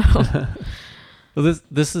let you know. Well,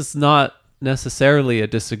 this is not necessarily a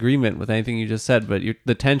disagreement with anything you just said, but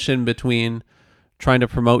the tension between trying to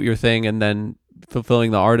promote your thing and then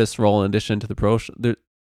fulfilling the artist role in addition to the promotion.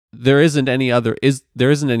 There isn't any other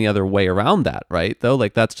way around that, right? Though,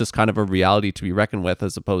 like, that's just kind of a reality to be reckoned with,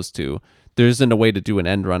 as opposed to there isn't a way to do an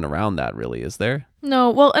end run around that, really, is there? No,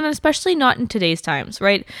 well, and especially not in today's times,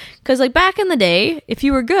 right? Because like back in the day, if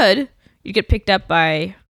you were good, you'd get picked up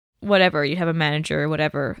by whatever, you'd have a manager or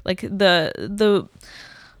whatever. Like the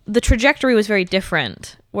trajectory was very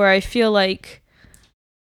different. Where I feel like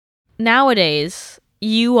nowadays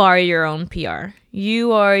you are your own PR.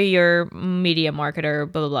 You are your media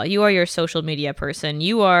marketer, blah, blah, blah. You are your social media person.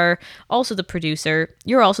 You are also the producer.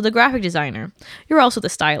 You're also the graphic designer. You're also the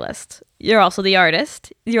stylist. You're also the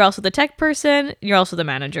artist. You're also the tech person. You're also the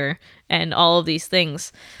manager and all of these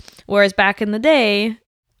things. Whereas back in the day,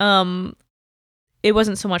 it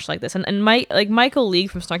wasn't so much like this. And Michael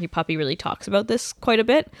League from Snarky Puppy really talks about this quite a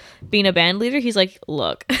bit. Being a band leader, he's like,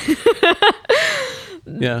 look,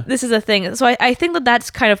 yeah, this is a thing. So I think that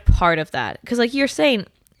that's kind of part of that. Because like you're saying,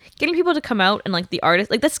 getting people to come out and like the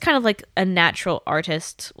artist, like that's kind of like a natural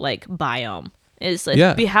artist like biome. Is like,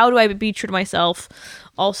 how do I be true to myself?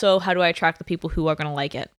 Also, how do I attract the people who are going to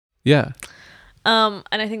like it? Yeah. And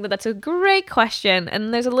I think that that's a great question.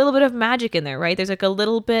 And there's a little bit of magic in there, right? There's like a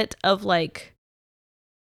little bit of like,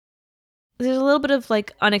 there's a little bit of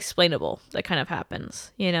like unexplainable that kind of happens,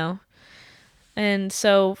 you know? And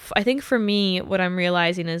so I think for me, what I'm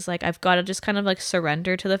realizing is like, I've got to just kind of like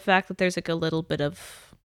surrender to the fact that there's like a little bit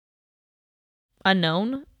of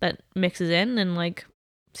unknown that mixes in and like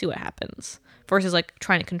see what happens versus like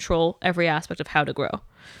trying to control every aspect of how to grow.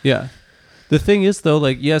 Yeah. The thing is though,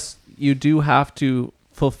 like, yes, you do have to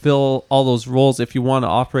fulfill all those roles if you want to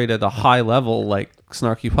operate at a high level, like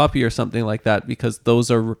Snarky Puppy or something like that, because those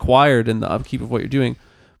are required in the upkeep of what you're doing.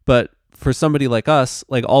 But for somebody like us,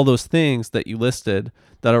 like all those things that you listed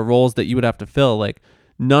that are roles that you would have to fill, like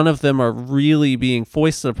none of them are really being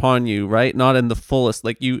foisted upon you, right? Not in the fullest,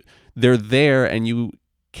 like they're there and you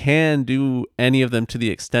can do any of them to the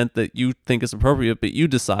extent that you think is appropriate, but you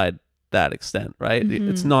decide that extent, right? Mm-hmm.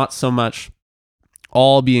 It's not so much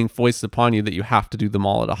all being foisted upon you that you have to do them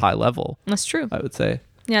all at a high level. That's true. I would say.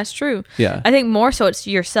 Yeah, it's true. Yeah. I think more so it's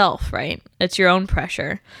yourself, right? It's your own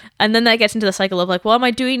pressure. And then that gets into the cycle of like, well, am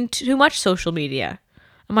I doing too much social media?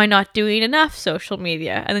 Am I not doing enough social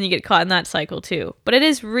media? And then you get caught in that cycle too. But it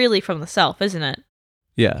is really from the self, isn't it?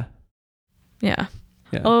 Yeah. Yeah.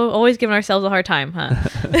 Yeah. Oh, always giving ourselves a hard time, huh?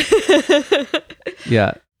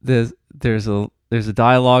 Yeah. There's a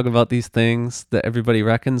dialogue about these things that everybody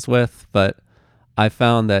reckons with, but I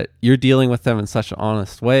found that you're dealing with them in such an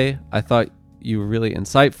honest way. I thought you were really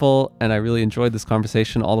insightful, and I really enjoyed this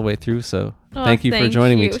conversation all the way through. So thank you for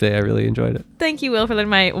joining me today. I really enjoyed it. Thank you, Will, for letting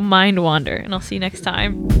my mind wander, and I'll see you next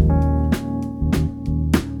time.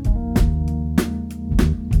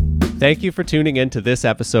 Thank you for tuning in to this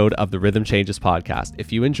episode of the Rhythm Changes podcast.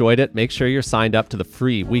 If you enjoyed it, make sure you're signed up to the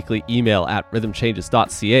free weekly email at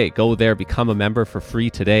rhythmchanges.ca. Go there, become a member for free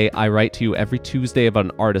today. I write to you every Tuesday about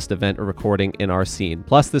an artist, event, or recording in our scene.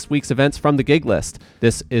 Plus this week's events from the gig list.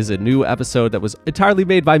 This is a new episode that was entirely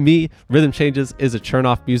made by me. Rhythm Changes is a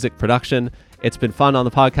Chernoff music production. It's been fun on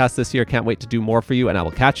the podcast this year. Can't wait to do more for you, and I will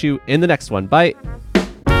catch you in the next one. Bye.